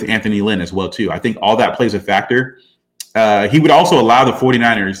familiarity with Anthony Lynn as well, too. I think all that plays a factor. He would also allow the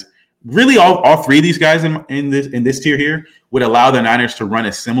 49ers, really all 3 of these guys in this tier here, would allow the Niners to run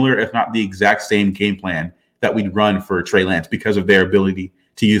a similar, if not the exact same game plan that we'd run for Trey Lance because of their ability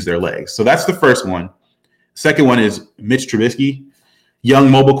to use their legs. So that's the first one. Second one is Mitch Trubisky, young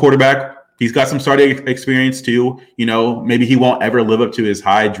mobile quarterback. He's got some starting experience too. Maybe he won't ever live up to his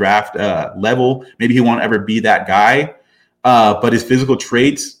high draft level. Maybe he won't ever be that guy. But his physical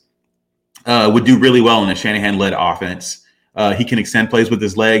traits would do really well in a Shanahan-led offense. He can extend plays with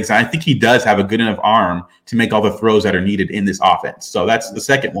his legs. And I think he does have a good enough arm to make all the throws that are needed in this offense. So that's the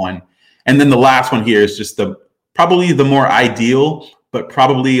second one. And then the last one here is just probably the more ideal, but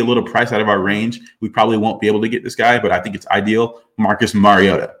probably a little price out of our range. We probably won't be able to get this guy, but I think it's ideal. Marcus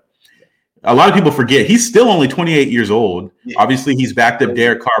Mariota. A lot of people forget he's still only 28 years old. Yeah. Obviously, he's backed up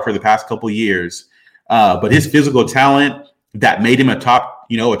Derek Carr for the past couple of years. But his physical talent that made him a top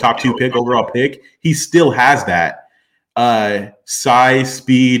 2 pick, overall pick, he still has that size,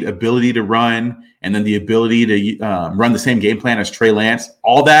 speed, ability to run, and then the ability to run the same game plan as Trey Lance.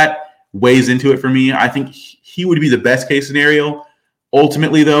 All that weighs into it for me. I think he would be the best case scenario.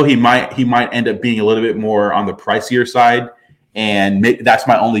 Ultimately, though, he might end up being a little bit more on the pricier side. And that's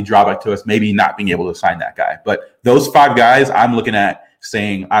my only drawback to us, maybe not being able to sign that guy. But those 5 guys, I'm looking at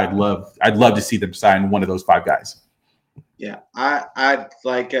saying I'd love to see them sign one of those 5 guys. Yeah, I'd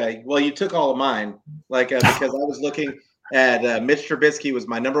like. Well, you took all of mine, because I was looking at Mitch Trubisky was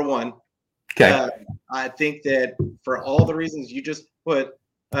my number 1. Okay. I think that for all the reasons you just put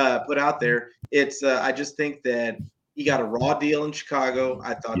out there, it's. I just think that he got a raw deal in Chicago.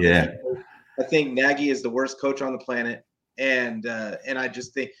 I thought. Yeah. I think Nagy is the worst coach on the planet. And I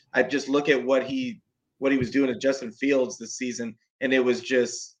just think I just look at what he was doing to Justin Fields this season, and it was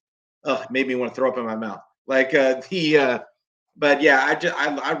just made me want to throw up in my mouth. But yeah,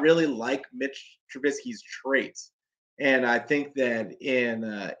 I really like Mitch Trubisky's traits, and I think that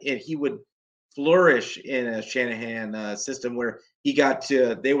he would flourish in a Shanahan system where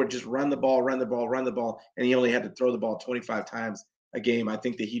they would just run the ball, and he only had to throw the ball 25 times a game. I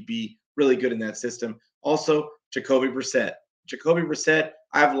think that he'd be really good in that system. Also, Jacoby Brissett,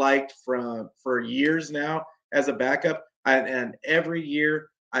 I've liked for years now as a backup. And every year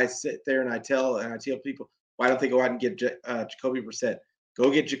I sit there and I tell people, why don't they go out and get Jacoby Brissett? Go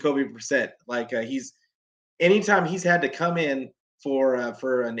get Jacoby Brissett. Anytime he's had to come in for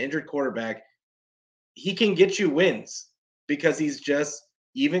an injured quarterback, he can get you wins because he's just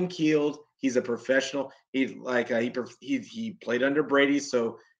even keeled. He's a professional. He played under Brady,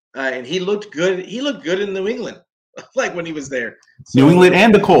 so. And he looked good. He looked good in New England, when he was there. So, New England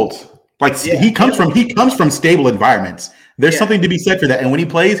and the Colts. He comes from stable environments. There's something to be said for that. And when he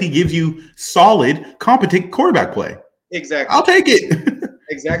plays, he gives you solid, competent quarterback play. Exactly. I'll take it.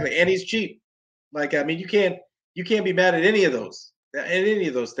 Exactly, and he's cheap. You can't be mad at any of those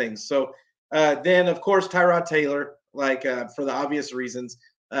things. So then, of course, Tyrod Taylor, for the obvious reasons,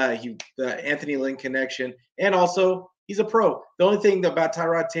 the Anthony Lynn connection, and also. He's a pro. The only thing about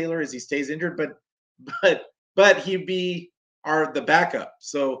Tyrod Taylor is he stays injured, but he'd be the backup.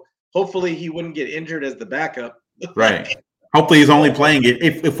 So hopefully he wouldn't get injured as the backup. Right. Hopefully he's only playing it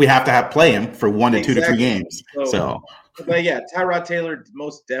if we have to play him for 1 to 2 to 3 games. So. But yeah, Tyrod Taylor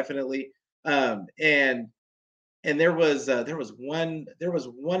most definitely. And there was one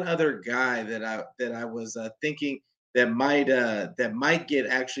other guy that I was thinking that might get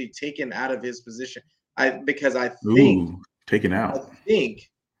actually taken out of his position. Taken out. I think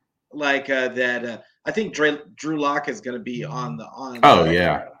I think Drew Lock is going to be going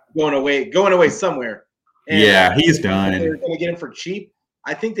away somewhere. And he's done. They're going to get him for cheap.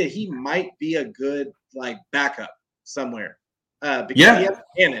 I think that he might be a good backup somewhere. Because he has a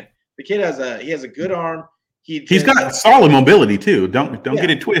cannon. The kid has a good arm. He's got solid mobility too. Don't get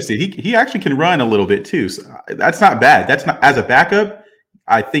it twisted. He actually can run a little bit too. So that's not bad. That's not as a backup.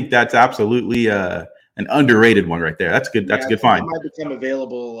 I think that's absolutely an underrated one right there. That's good. That's a good find. It might become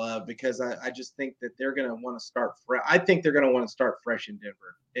available because I just think that they're going to want to start fresh. I think they're going to want to start fresh in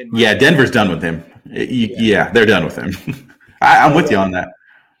Denver. Denver's done with him. They're done with him. I'm with you on that.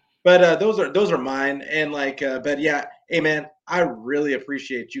 But those are mine. And but yeah, hey man, I really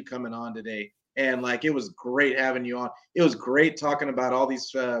appreciate you coming on today. And it was great having you on. It was great talking about all these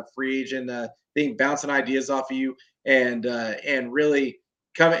free agent bouncing ideas off of you and really.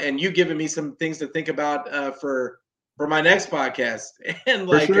 And you giving me some things to think about for my next podcast, and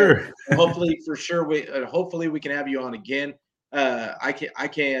hopefully we can have you on again. I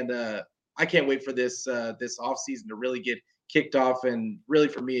can't wait for this off season to really get kicked off, and really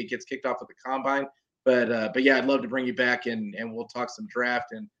for me it gets kicked off with the combine. But yeah, I'd love to bring you back and we'll talk some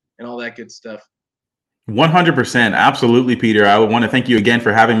draft and all that good stuff. 100%. Absolutely, Peter. I would want to thank you again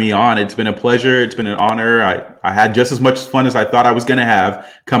for having me on. It's been a pleasure. It's been an honor. I had just as much fun as I thought I was going to have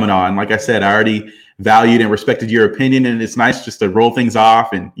coming on. Like I said, I already valued and respected your opinion. And it's nice just to roll things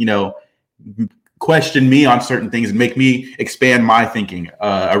off and, question me on certain things and make me expand my thinking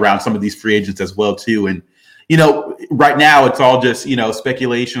around some of these free agents as well, too. And, right now it's all just,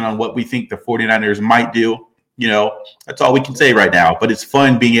 speculation on what we think the 49ers might do. That's all we can say right now. But it's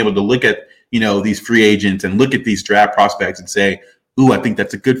fun being able to look at, these free agents and look at these draft prospects and say, ooh, I think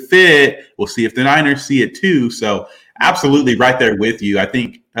that's a good fit. We'll see if the Niners see it too. So absolutely right there with you. I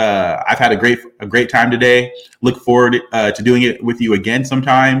think I've had a great time today. Look forward to doing it with you again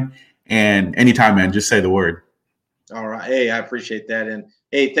sometime. And anytime, man, just say the word. All right. Hey, I appreciate that. And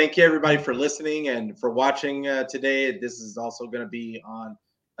hey, thank you everybody for listening and for watching today. This is also going to be on,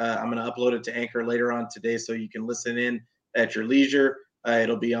 I'm going to upload it to Anchor later on today so you can listen in at your leisure.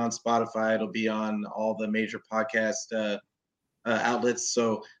 It'll be on Spotify. It'll be on all the major podcast outlets.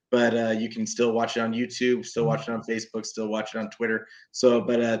 So, but you can still watch it on YouTube, still watch it on Facebook, still watch it on Twitter. So,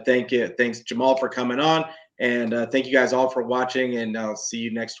 but thank you. Thanks, Jamal, for coming on. And thank you guys all for watching. And I'll see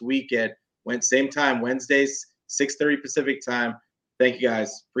you next week at same time, Wednesdays, 6:30 Pacific time. Thank you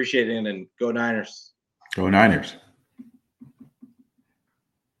guys. Appreciate it. And go Niners. Go Niners.